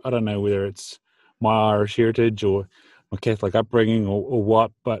I don't know whether it's my Irish heritage or my Catholic upbringing or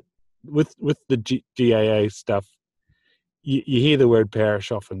what, but with the GAA stuff, you hear the word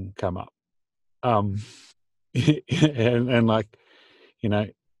parish often come up, and like, you know,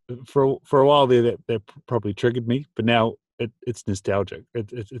 for a while there that probably triggered me, but now it's nostalgic.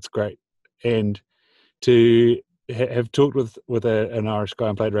 It's great, and to have talked with an Irish guy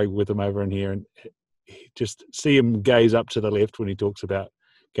and played rugby with him over in here, and just see him gaze up to the left when he talks about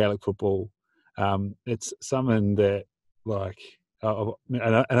Gaelic football. It's something that, like, and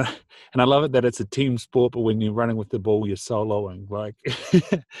I love it that it's a team sport, but when you're running with the ball, you're soloing. Like,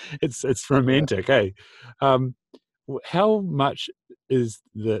 it's romantic, hey. How much is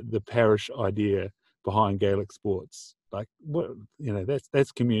the parish idea behind Gaelic sports? Like, what,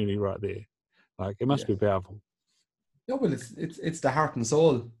 that's community right there. Like, it must Yeah. be powerful. Yeah, well, it's the heart and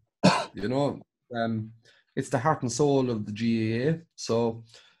soul, you know. It's the heart and soul of the GAA. So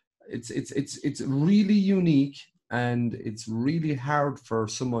it's really unique, and it's really hard for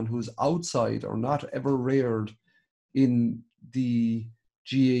someone who's outside or not ever reared in the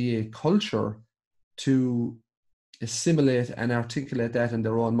GAA culture to assimilate and articulate that in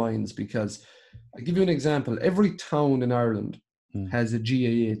their own minds. Because I'll give you an example. Every town in Ireland has a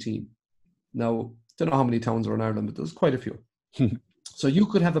GAA team. Now, I don't know how many towns are in Ireland, but there's quite a few. So you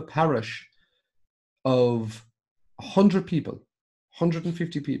could have a parish of 100 people,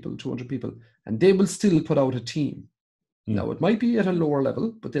 150 people, 200 people, and they will still put out a team. Now, it might be at a lower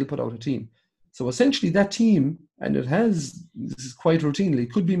level, but they'll put out a team. So essentially that team, and this is quite routinely,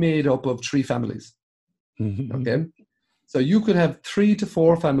 could be made up of 3 families. Okay? So you could have 3 to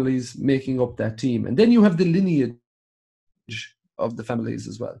 4 families making up that team. And then you have the lineage of the families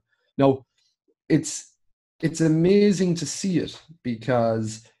as well. Now, it's amazing to see it,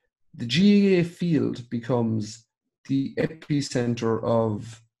 because the GAA field becomes the epicenter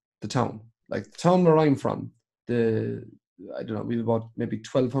of the town. Like the town where I'm from, I don't know, we have about maybe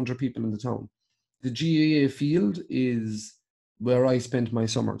 1,200 people in the town. The GAA field is where I spend my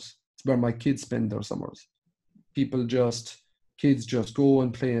summers. It's where my kids spend their summers. Kids just go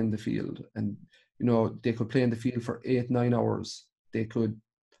and play in the field, and they could play in the field for 8-9 hours. They could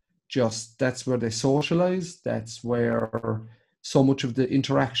that's where they socialize. That's where so much of the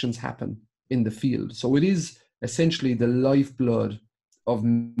interactions happen in the field. So it is essentially the lifeblood of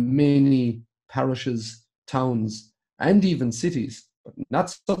many parishes, towns, and even cities, but not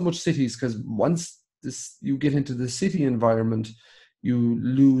so much cities, because once you get into the city environment, you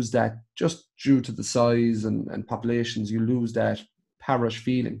lose that, just due to the size and populations, you lose that parish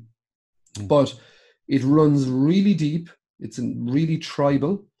feeling. But it runs really deep. It's really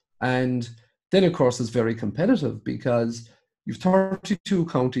tribal. And then, of course, it's very competitive, because you've 32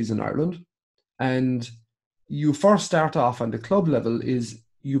 counties in Ireland, and you first start off on the club level is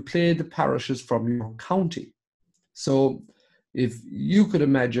you play the parishes from your county. So if you could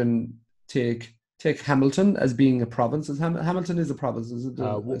imagine, take Hamilton as being a province. Hamilton is a province, is it?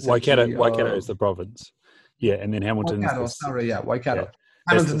 Waikato is the province. Yeah, and then Hamilton Waikato, is Waikato. Yeah,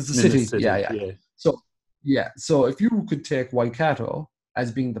 Hamilton is the city. Yeah. So if you could take Waikato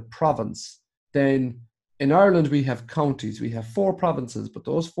as being the province, then in Ireland we have counties. We have 4 provinces, but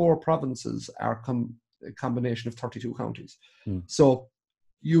those 4 provinces are a combination of 32 counties. So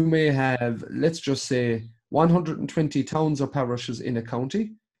you may have, let's just say, 120 towns or parishes in a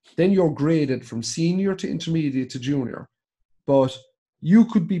county. Then you're graded from senior to intermediate to junior. But you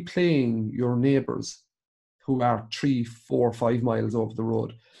could be playing your neighbours who are 3, 4, 5 miles over the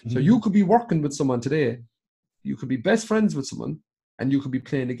road. So you could be working with someone today. You could be best friends with someone, and you could be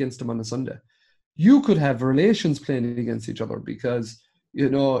playing against them on a Sunday. You could have relations playing against each other, because,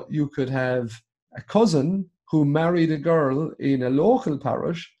 you could have a cousin who married a girl in a local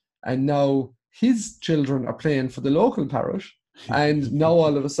parish, and now his children are playing for the local parish, and now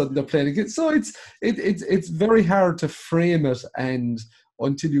all of a sudden they're playing against. So it's very hard to frame it and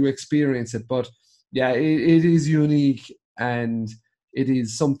until you experience it. But yeah, it is unique, and it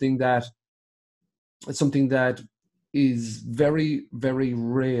is something that is very, very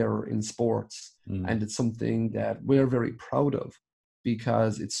rare in sports. And it's something that we're very proud of,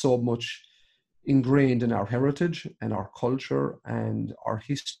 because it's so much ingrained in our heritage and our culture and our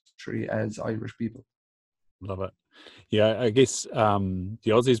history as Irish people. Love it. Yeah, I guess the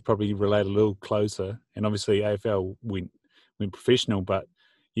Aussies probably relate a little closer, and obviously AFL went professional, but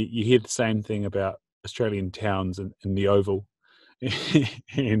you hear the same thing about Australian towns in the Oval,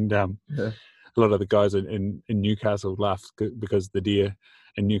 and a lot of the guys in Newcastle laugh because the deer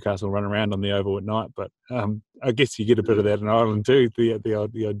in Newcastle run around on the Oval at night. But I guess you get a bit of that in Ireland too, the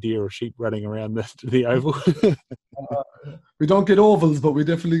odd deer or sheep running around the Oval. We don't get ovals, but we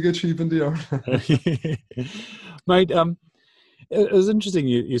definitely get sheep and deer. Mate, it was interesting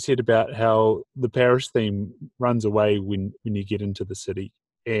you said about how the parish theme runs away when you get into the city,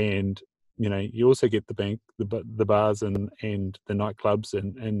 and you also get the bank, the bars and the nightclubs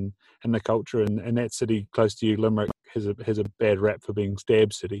and the culture, and that city close to you, Limerick, has a bad rap for being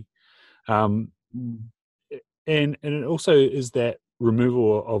stab city, and it also is that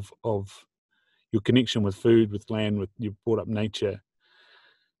removal of your connection with food, with land, with you brought up nature.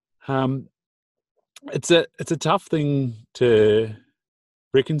 It's a tough thing to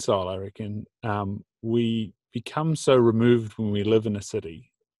reconcile, I reckon. We become so removed when we live in a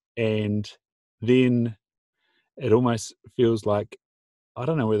city, and then it almost feels like I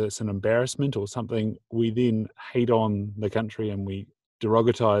don't know whether it's an embarrassment or something. We then hate on the country and we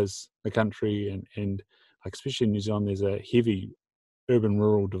derogatize the country, and like especially in New Zealand, there's a heavy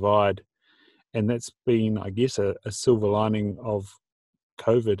urban-rural divide, and that's been, I guess, a silver lining of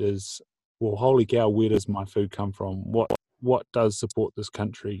COVID is, well, holy cow, where does my food come from? What does support this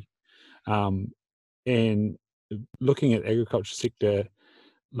country? And looking at the agriculture sector,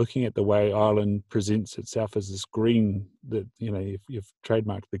 looking at the way Ireland presents itself as this green, that you've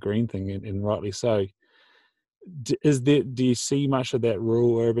trademarked the green thing, and rightly so. Do you see much of that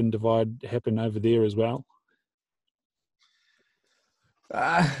rural-urban divide happen over there as well?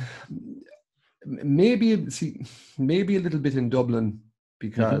 Maybe a little bit in Dublin,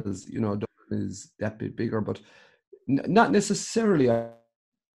 because Dublin is that bit bigger, but not necessarily. I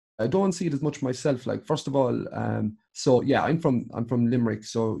don't see it as much myself. Like, first of all, so yeah, I'm from Limerick,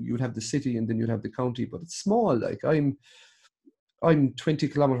 so you would have the city and then you'd have the county, but it's small. Like, I'm 20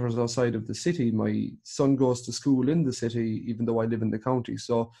 kilometers outside of the city. My son goes to school in the city, even though I live in the county.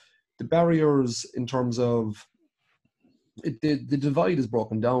 So the barriers in terms of the divide is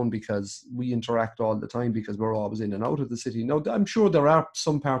broken down because we interact all the time, because we're always in and out of the city. Now, I'm sure there are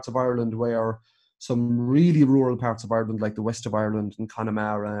some parts of Ireland where some really rural parts of Ireland, like the west of Ireland and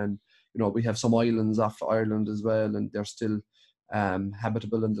Connemara, and we have some islands off Ireland as well, and they're still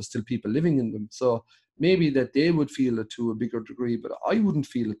habitable and there's still people living in them. So maybe that they would feel it to a bigger degree, but I wouldn't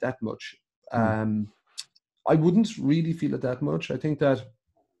feel it that much. I wouldn't really feel it that much. I think that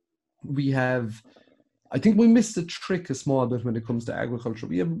we missed the trick a small bit when it comes to agriculture.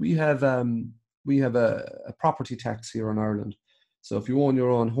 We have a property tax here in Ireland. So if you own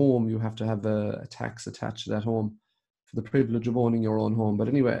your own home, you have to have a tax attached to that home for the privilege of owning your own home. But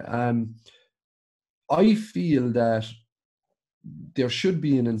anyway, I feel that there should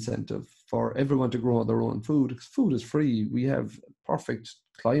be an incentive for everyone to grow their own food, because food is free. We have perfect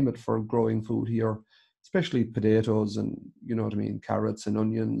climate for growing food here, especially potatoes and, carrots and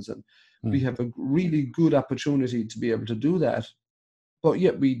onions. And we have a really good opportunity to be able to do that, but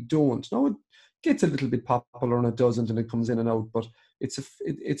yet we don't. Now, it gets a little bit popular and it doesn't, and it comes in and out, but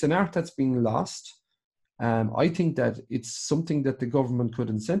it's an art that's being lost. I think that it's something that the government could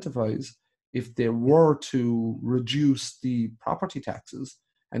incentivize if they were to reduce the property taxes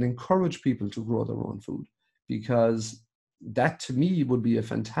and encourage people to grow their own food, because that to me would be a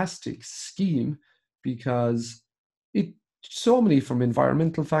fantastic scheme, because so many, from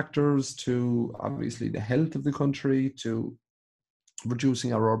environmental factors to obviously the health of the country to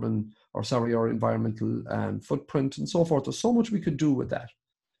reducing our our environmental footprint and so forth. There's so much we could do with that.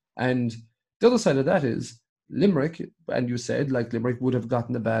 And the other side of that is Limerick, and you said like Limerick would have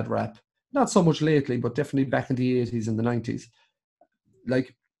gotten a bad rap, not so much lately, but definitely back in the 80s and the 90s.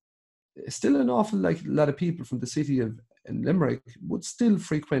 Like, still an awful lot of people from the city of Limerick would still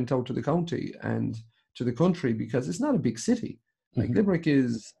frequent out to the county and to the country, because it's not a big city. Like Limerick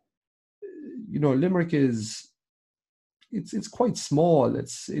is, it's quite small.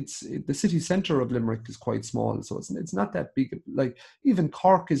 It's the city centre of Limerick is quite small, so it's not that big. Like, even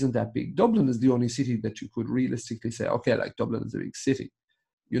Cork isn't that big. Dublin is the only city that you could realistically say, okay, like Dublin is a big city.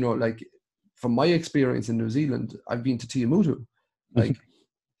 Like, from my experience in New Zealand, I've been to Tiamutu. Like,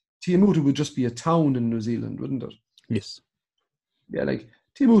 Tiamutu would just be a town in New Zealand, wouldn't it? Yes. Yeah, like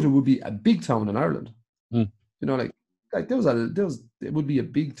Tiamutu would be a big town in Ireland. It would be a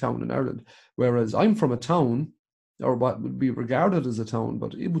big town in Ireland. Whereas I'm from a town, or what would be regarded as a town,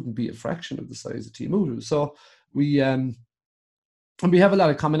 but it wouldn't be a fraction of the size of Tiamutu. So we have a lot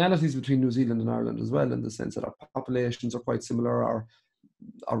of commonalities between New Zealand and Ireland as well, in the sense that our populations are quite similar. Our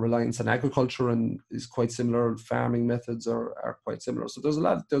reliance on agriculture is quite similar. Farming methods are quite similar. So there's a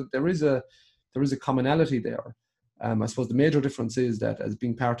lot. There is a commonality there. I suppose the major difference is that, as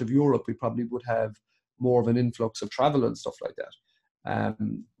being part of Europe, we probably would have more of an influx of travel and stuff like that.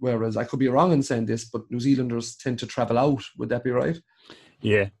 Whereas, I could be wrong in saying this, but New Zealanders tend to travel out. Would that be right?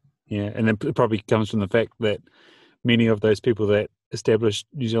 Yeah. And it probably comes from the fact that many of those people that established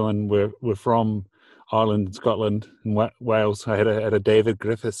New Zealand were from Ireland, Scotland, and Wales. I had a David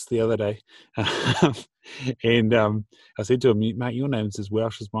Griffiths the other day, and I said to him, "Mate, your name's as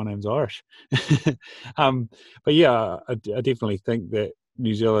Welsh as my name's Irish." But yeah, I definitely think that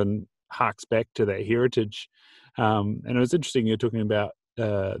New Zealand harks back to that heritage, and it was interesting you're talking about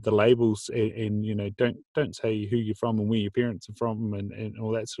the labels, and don't say who you're from and where your parents are from, and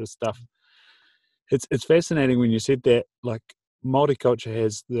all that sort of stuff. It's fascinating when you said that, like, Māori culture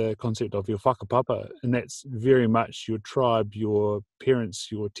has the concept of your whakapapa, and that's very much your tribe, your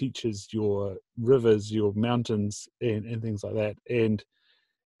parents, your teachers, your rivers, your mountains, and things like that. And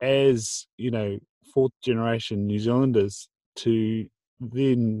as, fourth generation New Zealanders, to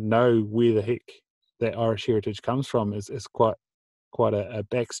then know where the heck that Irish heritage comes from is quite a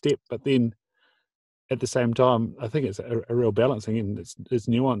back step. But then at the same time, I think it's a real balancing, and it's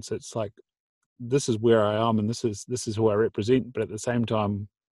nuance. It's like, this is where I am, and this is who I represent. But at the same time,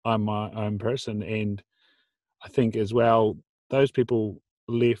 I'm my own person, and I think as well, those people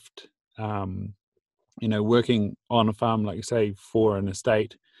left, working on a farm, like you say, for an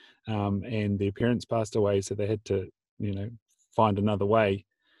estate, and their parents passed away, so they had to, find another way.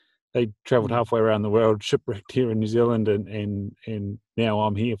 They travelled halfway around the world, shipwrecked here in New Zealand, and now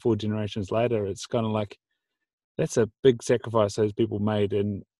I'm here 4 generations later. It's kind of like, that's a big sacrifice those people made,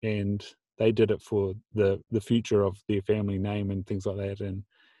 and they did it for the future of their family name and things like that. And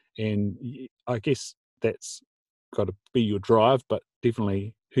I guess that's got to be your drive, but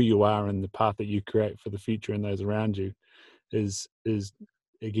definitely who you are and the path that you create for the future and those around you is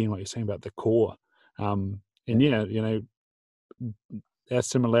again what you're saying about the core. And our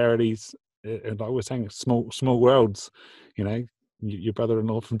similarities, and like we're saying, small worlds. Your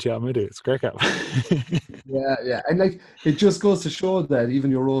brother-in-law from Te Awamutu, it's crack up. Yeah, and like it just goes to show that even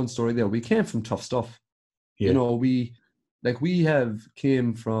your own story there, we came from tough stuff. Yeah. We have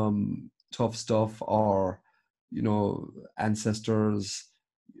came from tough stuff. Our ancestors,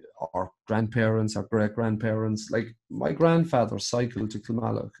 our grandparents, our great grandparents. Like my grandfather cycled to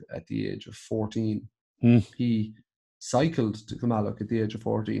Kilmallock at the age of 14. He cycled to Kilmallock at the age of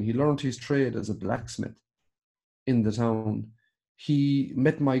 14. He learned his trade as a blacksmith in the town. He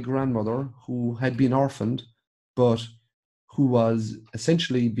met my grandmother, who had been orphaned, but who was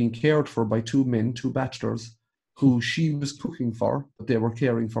essentially being cared for by 2 men, 2 bachelors, who she was cooking for, but they were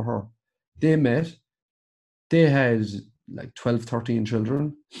caring for her. They met. They had like 12, 13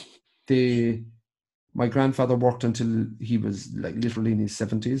 children. My grandfather worked until he was like literally in his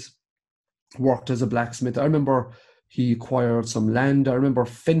 70s, worked as a blacksmith. I remember he acquired some land. I remember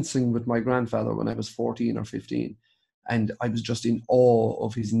fencing with my grandfather when I was 14 or 15. And I was just in awe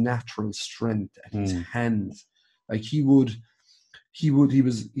of his natural strength and his hands. Like he was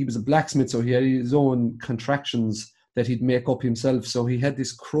a blacksmith, so he had his own contractions that he'd make up himself. So he had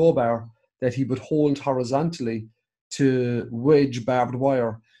this crowbar that he would hold horizontally to wedge barbed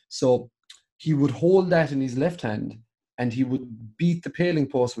wire. So he would hold that in his left hand and he would beat the paling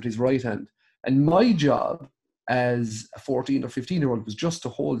post with his right hand. And my job as a 14 or 15-year-old was just to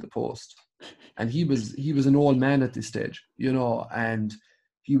hold the post. And he was an old man at this stage, and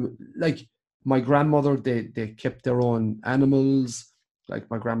he, like my grandmother, they kept their own animals. Like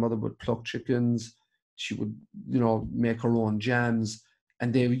my grandmother would pluck chickens. She would, make her own jams,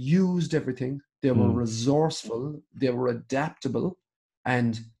 and they used everything. They were resourceful. They were adaptable,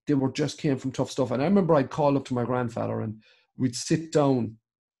 and they just came from tough stuff. And I remember I'd call up to my grandfather and we'd sit down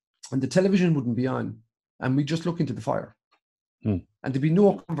and the television wouldn't be on and we'd just look into the fire. And there'd be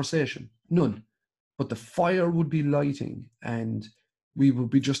no conversation, none. But the fire would be lighting and we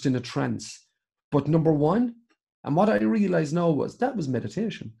would be just in a trance. But number one, and what I realized now was that was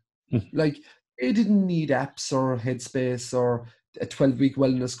meditation. Like they didn't need apps or Headspace or a 12-week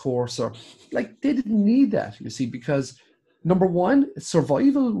wellness course, or like they didn't need that, you see, because number one,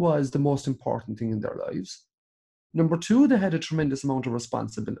 survival was the most important thing in their lives. Number two, they had a tremendous amount of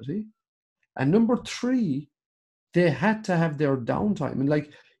responsibility. And number three, they had to have their downtime. And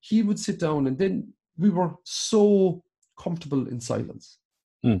like he would sit down and then we were so comfortable in silence.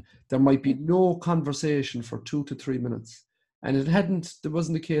 There might be no conversation for 2 to 3 minutes. And there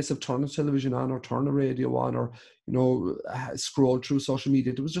wasn't a case of turn the television on or turn the radio on or, scroll through social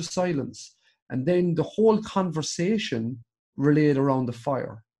media. There was just silence. And then the whole conversation relayed around the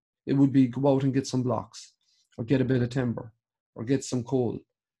fire. It would be go out and get some blocks or get a bit of timber or get some coal.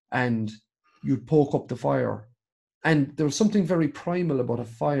 And you'd poke up the fire. And there was something very primal about a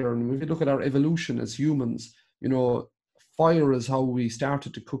fire. And if you look at our evolution as humans, fire is how we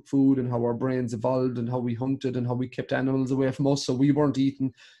started to cook food and how our brains evolved and how we hunted and how we kept animals away from us so we weren't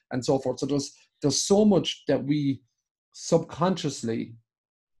eaten and so forth. So there's so much that we subconsciously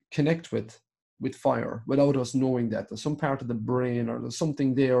connect with fire without us knowing that. There's some part of the brain or there's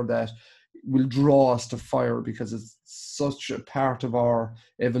something there that will draw us to fire because it's such a part of our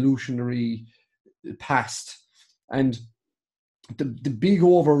evolutionary past. And the big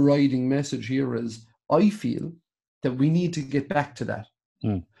overriding message here is, I feel that we need to get back to that.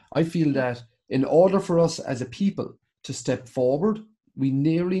 I feel that in order for us as a people to step forward, we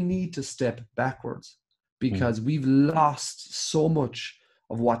nearly need to step backwards because we've lost so much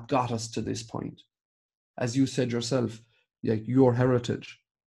of what got us to this point. As you said yourself, like your heritage,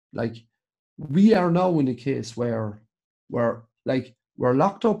 like we are now in a case where we're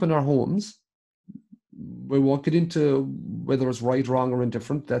locked up in our homes. we won't get into whether it's right, wrong, or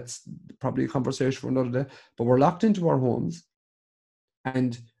indifferent. That's probably a conversation for another day. But we're locked into our homes,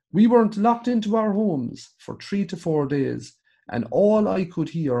 and we weren't locked into our homes for 3 to 4 days. And all I could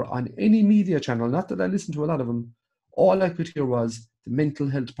hear on any media channel, not that I listened to a lot of them, all I could hear was the mental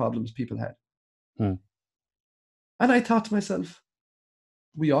health problems people had. Hmm. And I thought to myself,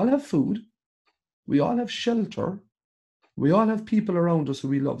 we all have food, we all have shelter, we all have people around us who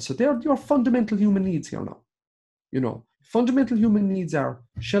we love. So they're your fundamental human needs here now. You know, fundamental human needs are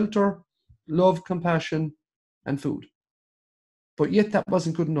shelter, love, compassion, and food. But yet that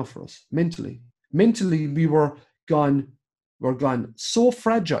wasn't good enough for us mentally. Mentally, we're gone so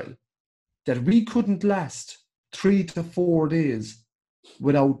fragile that we couldn't last 3 to 4 days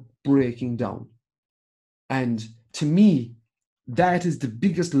without breaking down. And to me, that is the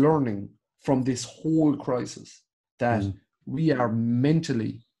biggest learning from this whole crisis, that we are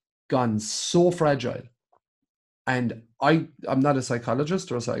mentally gone so fragile. And I'm not a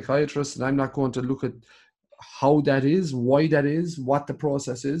psychologist or a psychiatrist, and I'm not going to look at how that is, why that is, what the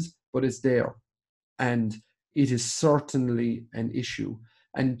process is, but it's there. And it is certainly an issue.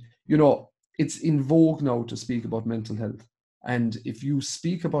 And, you know, it's in vogue now to speak about mental health. And if you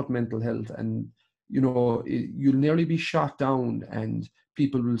speak about mental health, and, you know, you'll nearly be shot down, and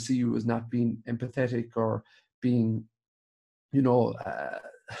people will see you as not being empathetic or being, you know,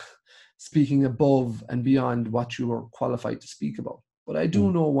 speaking above and beyond what you are qualified to speak about. But I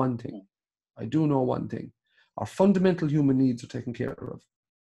do know one thing. Our fundamental human needs are taken care of.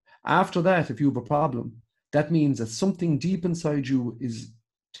 After that, if you have a problem, that means that something deep inside you is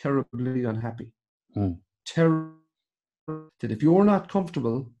terribly unhappy. That if you're not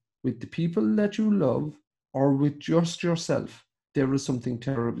comfortable with the people that you love or with just yourself, there is something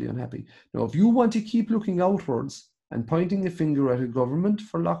terribly unhappy. Now, if you want to keep looking outwards and pointing a finger at a government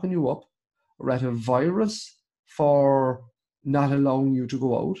for locking you up, or at a virus for not allowing you to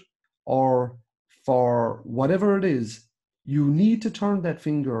go out, or for whatever it is, you need to turn that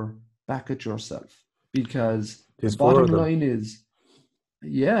finger back at yourself, because the bottom line is,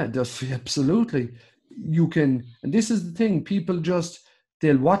 absolutely. You can, and this is the thing, people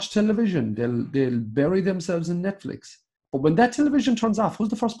they'll watch television, they'll bury themselves in Netflix. But when that television turns off, who's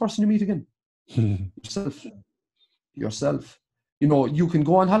the first person you meet again? Yourself. You know, you can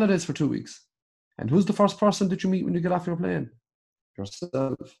go on holidays for 2 weeks. And who's the first person that you meet when you get off your plane?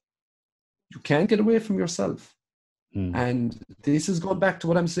 Yourself. You can't get away from yourself. And this is going back to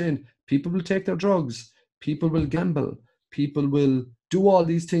what I'm saying. People will take their drugs. People will gamble. People will do all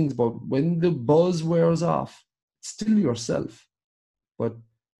these things. But when the buzz wears off, it's still yourself. But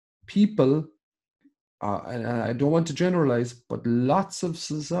people, and I don't want to generalize, but lots of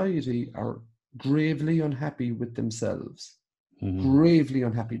society are gravely unhappy with themselves. Gravely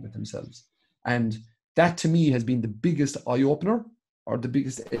unhappy with themselves. And that to me has been the biggest eye-opener, or the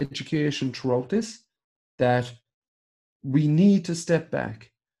biggest education throughout this, that we need to step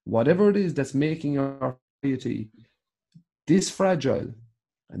back. Whatever it is that's making our society this fragile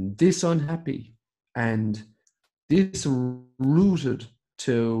and this unhappy and this rooted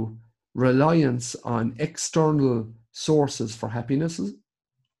to reliance on external sources for happiness,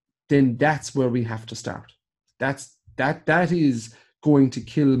 then that's where we have to start. That is going to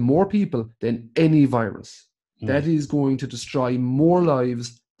kill more people than any virus. That is going to destroy more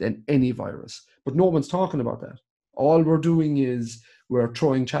lives than any virus. But no one's talking about that. All we're doing is we're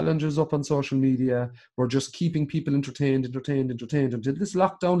throwing challenges up on social media. We're just keeping people entertained until this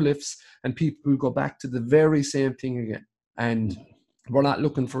lockdown lifts and people will go back to the very same thing again. And we're not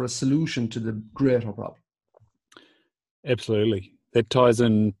looking for a solution to the greater problem. Absolutely. That ties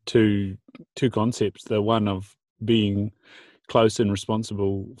into two concepts. The one of being close and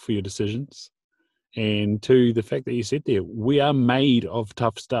responsible for your decisions, and two, the fact that you said there, we are made of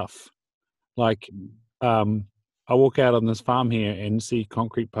tough stuff. Like, I walk out on this farm here and see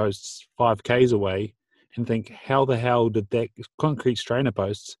concrete posts 5 k's away and think, how the hell did that concrete strainer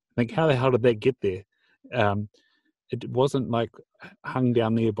posts, think, how the hell did that get there? It wasn't like hung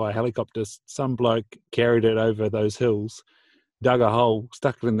down there by a helicopter. Some bloke carried it over those hills, dug a hole,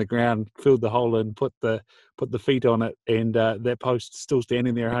 stuck it in the ground, filled the hole in, put the feet on it, and that post's still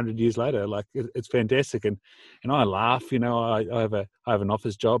standing there 100 years later. Like, it's fantastic, and I laugh. You know, I have an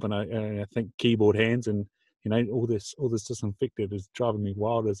office job, and I think keyboard hands, and you know, all this disinfectant is driving me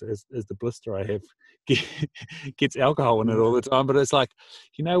wild as the blister I have gets alcohol in it all the time. But it's like,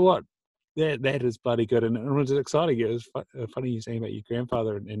 you know what? That is bloody good, and it was exciting. It was funny you saying about your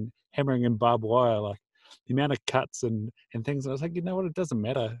grandfather and hammering in barbed wire, like the amount of cuts and things. And I was like, you know what? It doesn't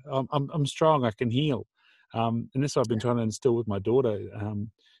matter. I'm strong. I can heal. And that's what I've been trying to instill with my daughter.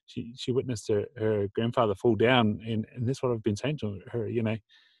 she witnessed her grandfather fall down, and that's what I've been saying to her.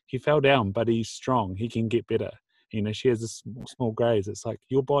 He fell down, but he's strong. He can get better. She has this small graze. It's like,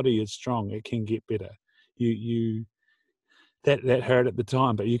 your body is strong. It can get better. You that hurt at the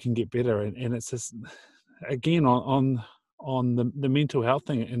time, but you can get better. And it's just, again, on the mental health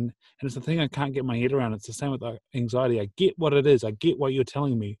thing, and it's the thing I can't get my head around. It's the same with anxiety. I get what it is. I get what you're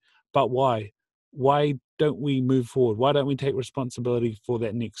telling me, but why? Why don't we move forward? Why don't we take responsibility for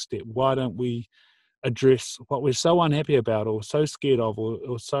that next step? Why don't we address what we're so unhappy about, or so scared of,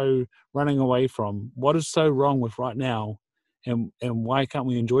 or so running away from? What is so wrong with right now, and why can't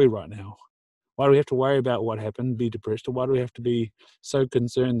we enjoy right now? Why do we have to worry about what happened, be depressed, or why do we have to be so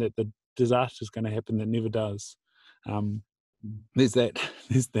concerned that the disaster is going to happen that never does? There's that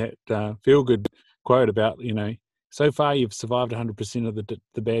feel good quote about, so far you've survived 100% of the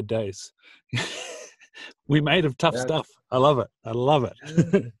bad days. We made of tough stuff. I love it.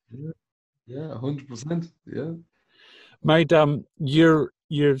 Yeah, 100%. Yeah, mate.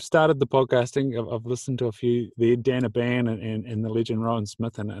 You've started the podcasting. I've listened to a few there, Dan Aban and the legend Rowan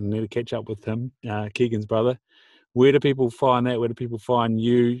Smith, and I need to catch up with him, Keegan's brother. Where do people find that? Where do people find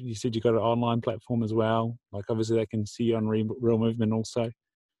you? You said you got an online platform as well. Like, obviously they can see you on Real Movement also.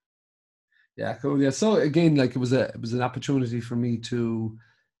 Yeah, cool. Yeah. So again, like, it was an opportunity for me to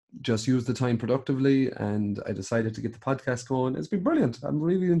just use the time productively, and I decided to get the podcast going. It's been brilliant. I'm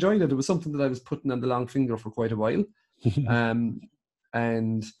really enjoying it. It was something that I was putting on the long finger for quite a while.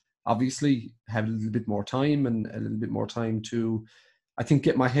 And obviously have a little bit more time to, I think,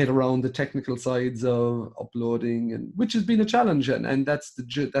 get my head around the technical sides of uploading, and which has been a challenge, and that's the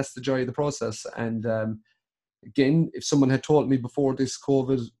joy of the process. And again, if someone had told me before this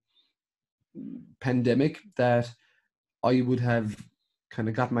COVID pandemic that I would have kind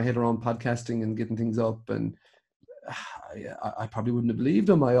of got my head around podcasting and getting things up, and I probably wouldn't have believed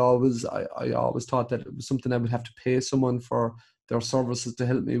them. I always thought that it was something I would have to pay someone for their services to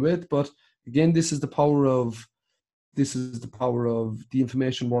help me with. But again, this is the power of the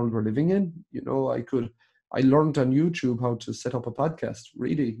information world we're living in. I learned on YouTube how to set up a podcast,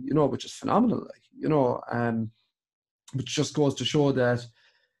 really, which is phenomenal, which just goes to show that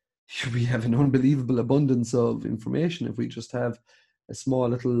we have an unbelievable abundance of information if we just have a small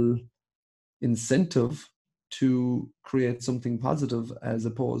little incentive to create something positive, as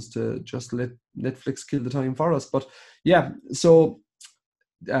opposed to just let Netflix kill the time for us. But yeah, so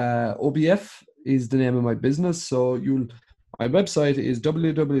OBF is the name of my business. So my website is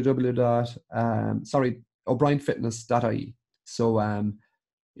o'brienfitness.ie. So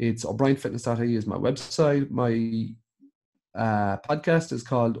it's o'brienfitness.ie is my website. My podcast is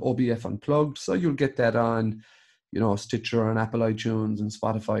called OBF Unplugged. So you'll get that on, Stitcher and Apple iTunes and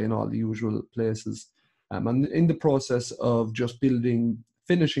Spotify and all the usual places. I'm in the process of just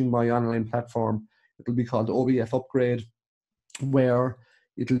finishing my online platform. It'll be called OBF Upgrade, where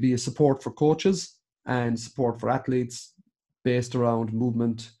it'll be a support for coaches and support for athletes based around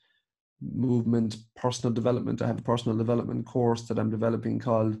movement, personal development. I have a personal development course that I'm developing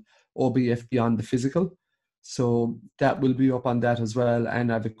called OBF Beyond the Physical. So that will be up on that as well.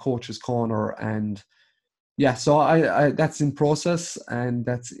 And I have a coach's corner, and yeah, so I that's in process and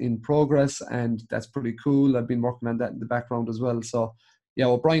that's in progress, and that's pretty cool. I've been working on that in the background as well. So yeah,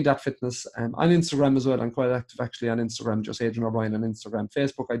 O'Brien.fitness, on Instagram as well. I'm quite active actually on Instagram, just Adrian O'Brien on Instagram.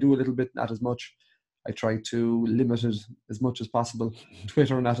 Facebook, I do a little bit, not as much. I try to limit it as much as possible.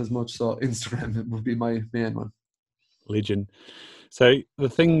 Twitter, not as much. So Instagram would be my main one. Legend. So the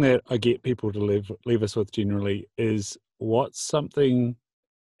thing that I get people to leave us with generally is, what's something,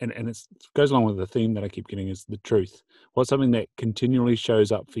 and it goes along with the theme that I keep getting, is the truth. What's something that continually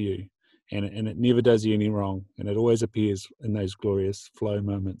shows up for you, and it never does you any wrong, and it always appears in those glorious flow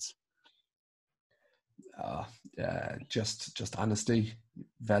moments? Just honesty,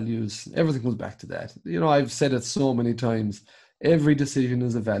 values, everything comes back to that. I've said it so many times. Every decision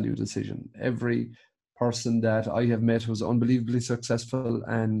is a value decision. Every person that I have met who's unbelievably successful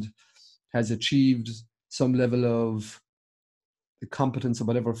and has achieved some level of competence in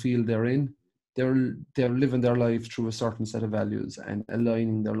whatever field they're in, they're living their life through a certain set of values and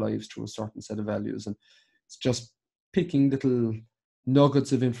aligning their lives through a certain set of values. And it's just picking little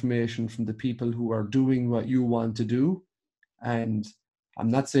nuggets of information from the people who are doing what you want to do. And I'm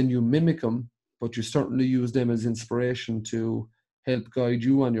not saying you mimic them, but you certainly use them as inspiration to help guide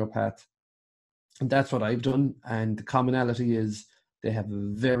you on your path. And that's what I've done. And the commonality is they have a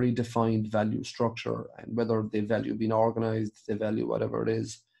very defined value structure, and whether they value being organized, they value whatever it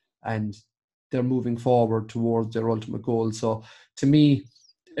is, and they're moving forward towards their ultimate goal. So to me,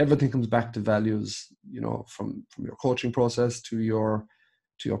 everything comes back to values, from your coaching process to your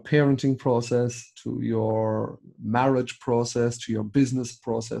to your parenting process, to your marriage process, to your business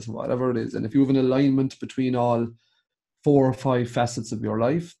process, whatever it is. And if you have an alignment between all 4 or 5 facets of your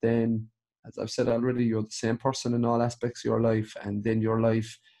life, then, as I've said already, you're the same person in all aspects of your life, and then your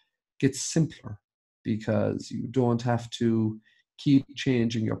life gets simpler because you don't have to keep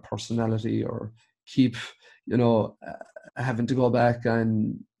changing your personality or keep, having to go back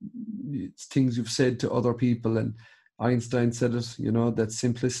and it's things you've said to other people. And Einstein said it, that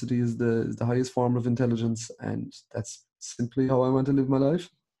simplicity is the highest form of intelligence, and that's simply how I want to live my life.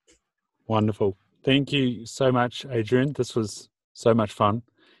 Wonderful. Thank you so much, Adrian. This was so much fun,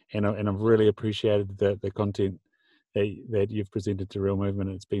 and I've really appreciated the content that you've presented to Real Movement.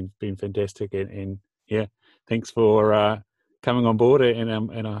 It's been fantastic, and yeah, thanks for coming on board, and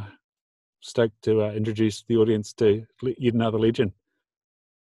I'm stoked to introduce the audience to yet another legend.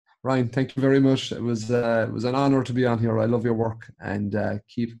 Ryan, thank you very much. It was an honour to be on here. I love your work, and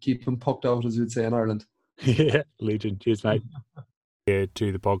keep them poked out, as you'd say in Ireland. Yeah, legend. Cheers, mate.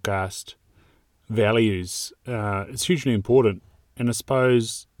 To the podcast, values. It's hugely important, and I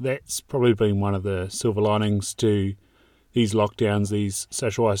suppose that's probably been one of the silver linings to these lockdowns, these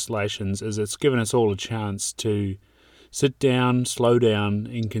social isolations, is it's given us all a chance to sit down, slow down,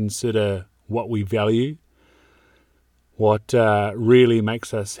 and consider what we value, what really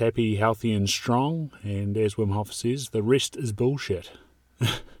makes us happy, healthy, and strong. And as Wim Hof says, the rest is bullshit.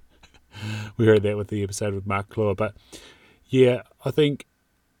 We heard that with the episode with Mark Clure. But yeah, I think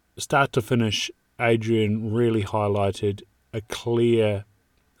start to finish, Adrian really highlighted a clear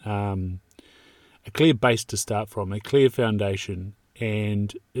base to start from, a clear foundation.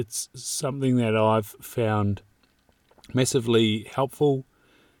 And it's something that I've found massively helpful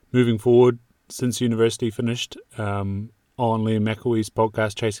moving forward since university finished. On Liam McElwee's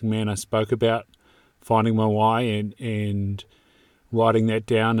podcast, Chasing Man, I spoke about finding my why and writing that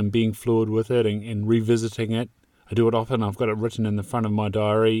down and being fluid with it and revisiting it. I do it often. I've got it written in the front of my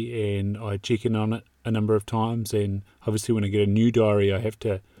diary, and I check in on it a number of times. And obviously when I get a new diary, I have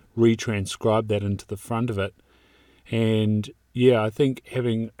to retranscribe that into the front of it. And yeah, I think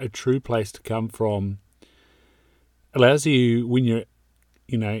having a true place to come from allows you, when you're,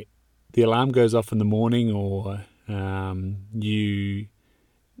 the alarm goes off in the morning, or you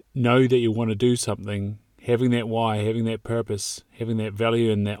know that you want to do something, having that why, having that purpose, having that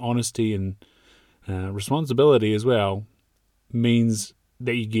value and that honesty and responsibility as well, means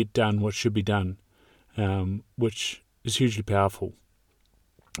that you get done what should be done, which is hugely powerful.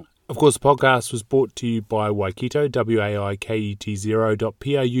 Of course, the podcast was brought to you by Waiketo,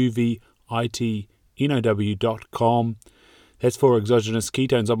 waikito.com. That's for exogenous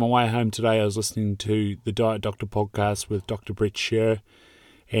ketones. On my way home today, I was listening to the Diet Doctor podcast with Dr. Brett Scher,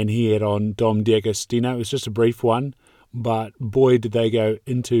 and he had on Dom D'Agostino. It was just a brief one, but boy, did they go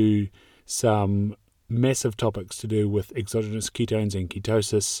into some massive topics to do with exogenous ketones and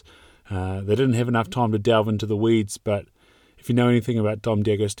ketosis. They didn't have enough time to delve into the weeds, but if you know anything about Dom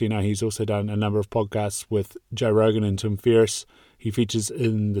D'Agostino, he's also done a number of podcasts with Joe Rogan and Tim Ferriss. He features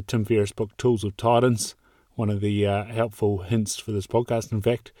in the Tim Ferriss book, Tools of Titans, one of the helpful hints for this podcast, in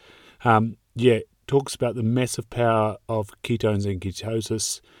fact. Talks about the massive power of ketones and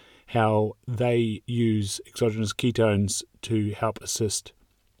ketosis, how they use exogenous ketones to help assist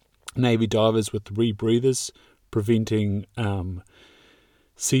Navy divers with rebreathers, preventing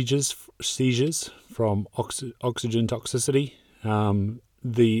seizures from oxygen toxicity,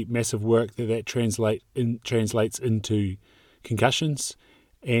 the massive work that translates into concussions,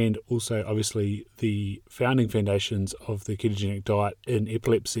 and also obviously the founding foundations of the ketogenic diet in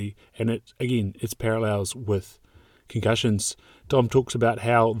epilepsy, and its parallels with concussions. Dom talks about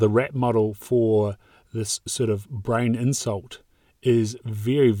how the rat model for this sort of brain insult is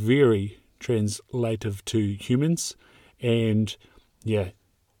very, very translative to humans, and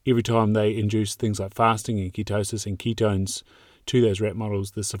every time they induce things like fasting and ketosis and ketones to those rat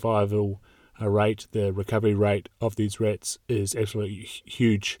models, the survival rate, the recovery rate of these rats is absolutely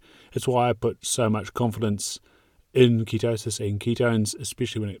huge. It's why I put so much confidence in ketosis and ketones,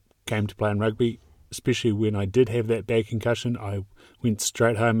 especially when it came to playing rugby, especially when I did have that bad concussion. I went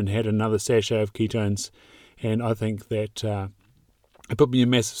straight home and had another sachet of ketones, and I think that it put me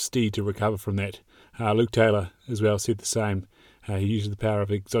in massive stead to recover from that. Luke Taylor as well said the same. He uses the power of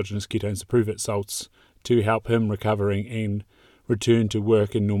exogenous ketones to prove it salts to help him recovering and return to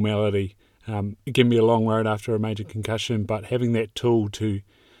work in normality. It can be a long road after a major concussion, but having that tool to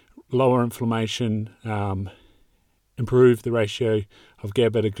lower inflammation, improve the ratio of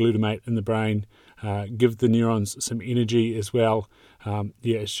GABA to glutamate in the brain, give the neurons some energy as well.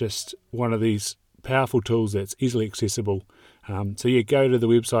 It's just one of these powerful tools that's easily accessible, So yeah, go to the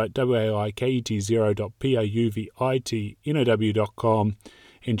website waiketZero.pouvitnow.com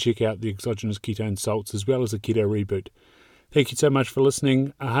and check out the exogenous ketone salts as well as the keto reboot. Thank you so much for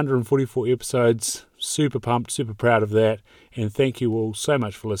listening. 144 episodes. Super pumped, super proud of that. And thank you all so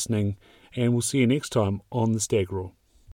much for listening. And we'll see you next time on the Stag Raw.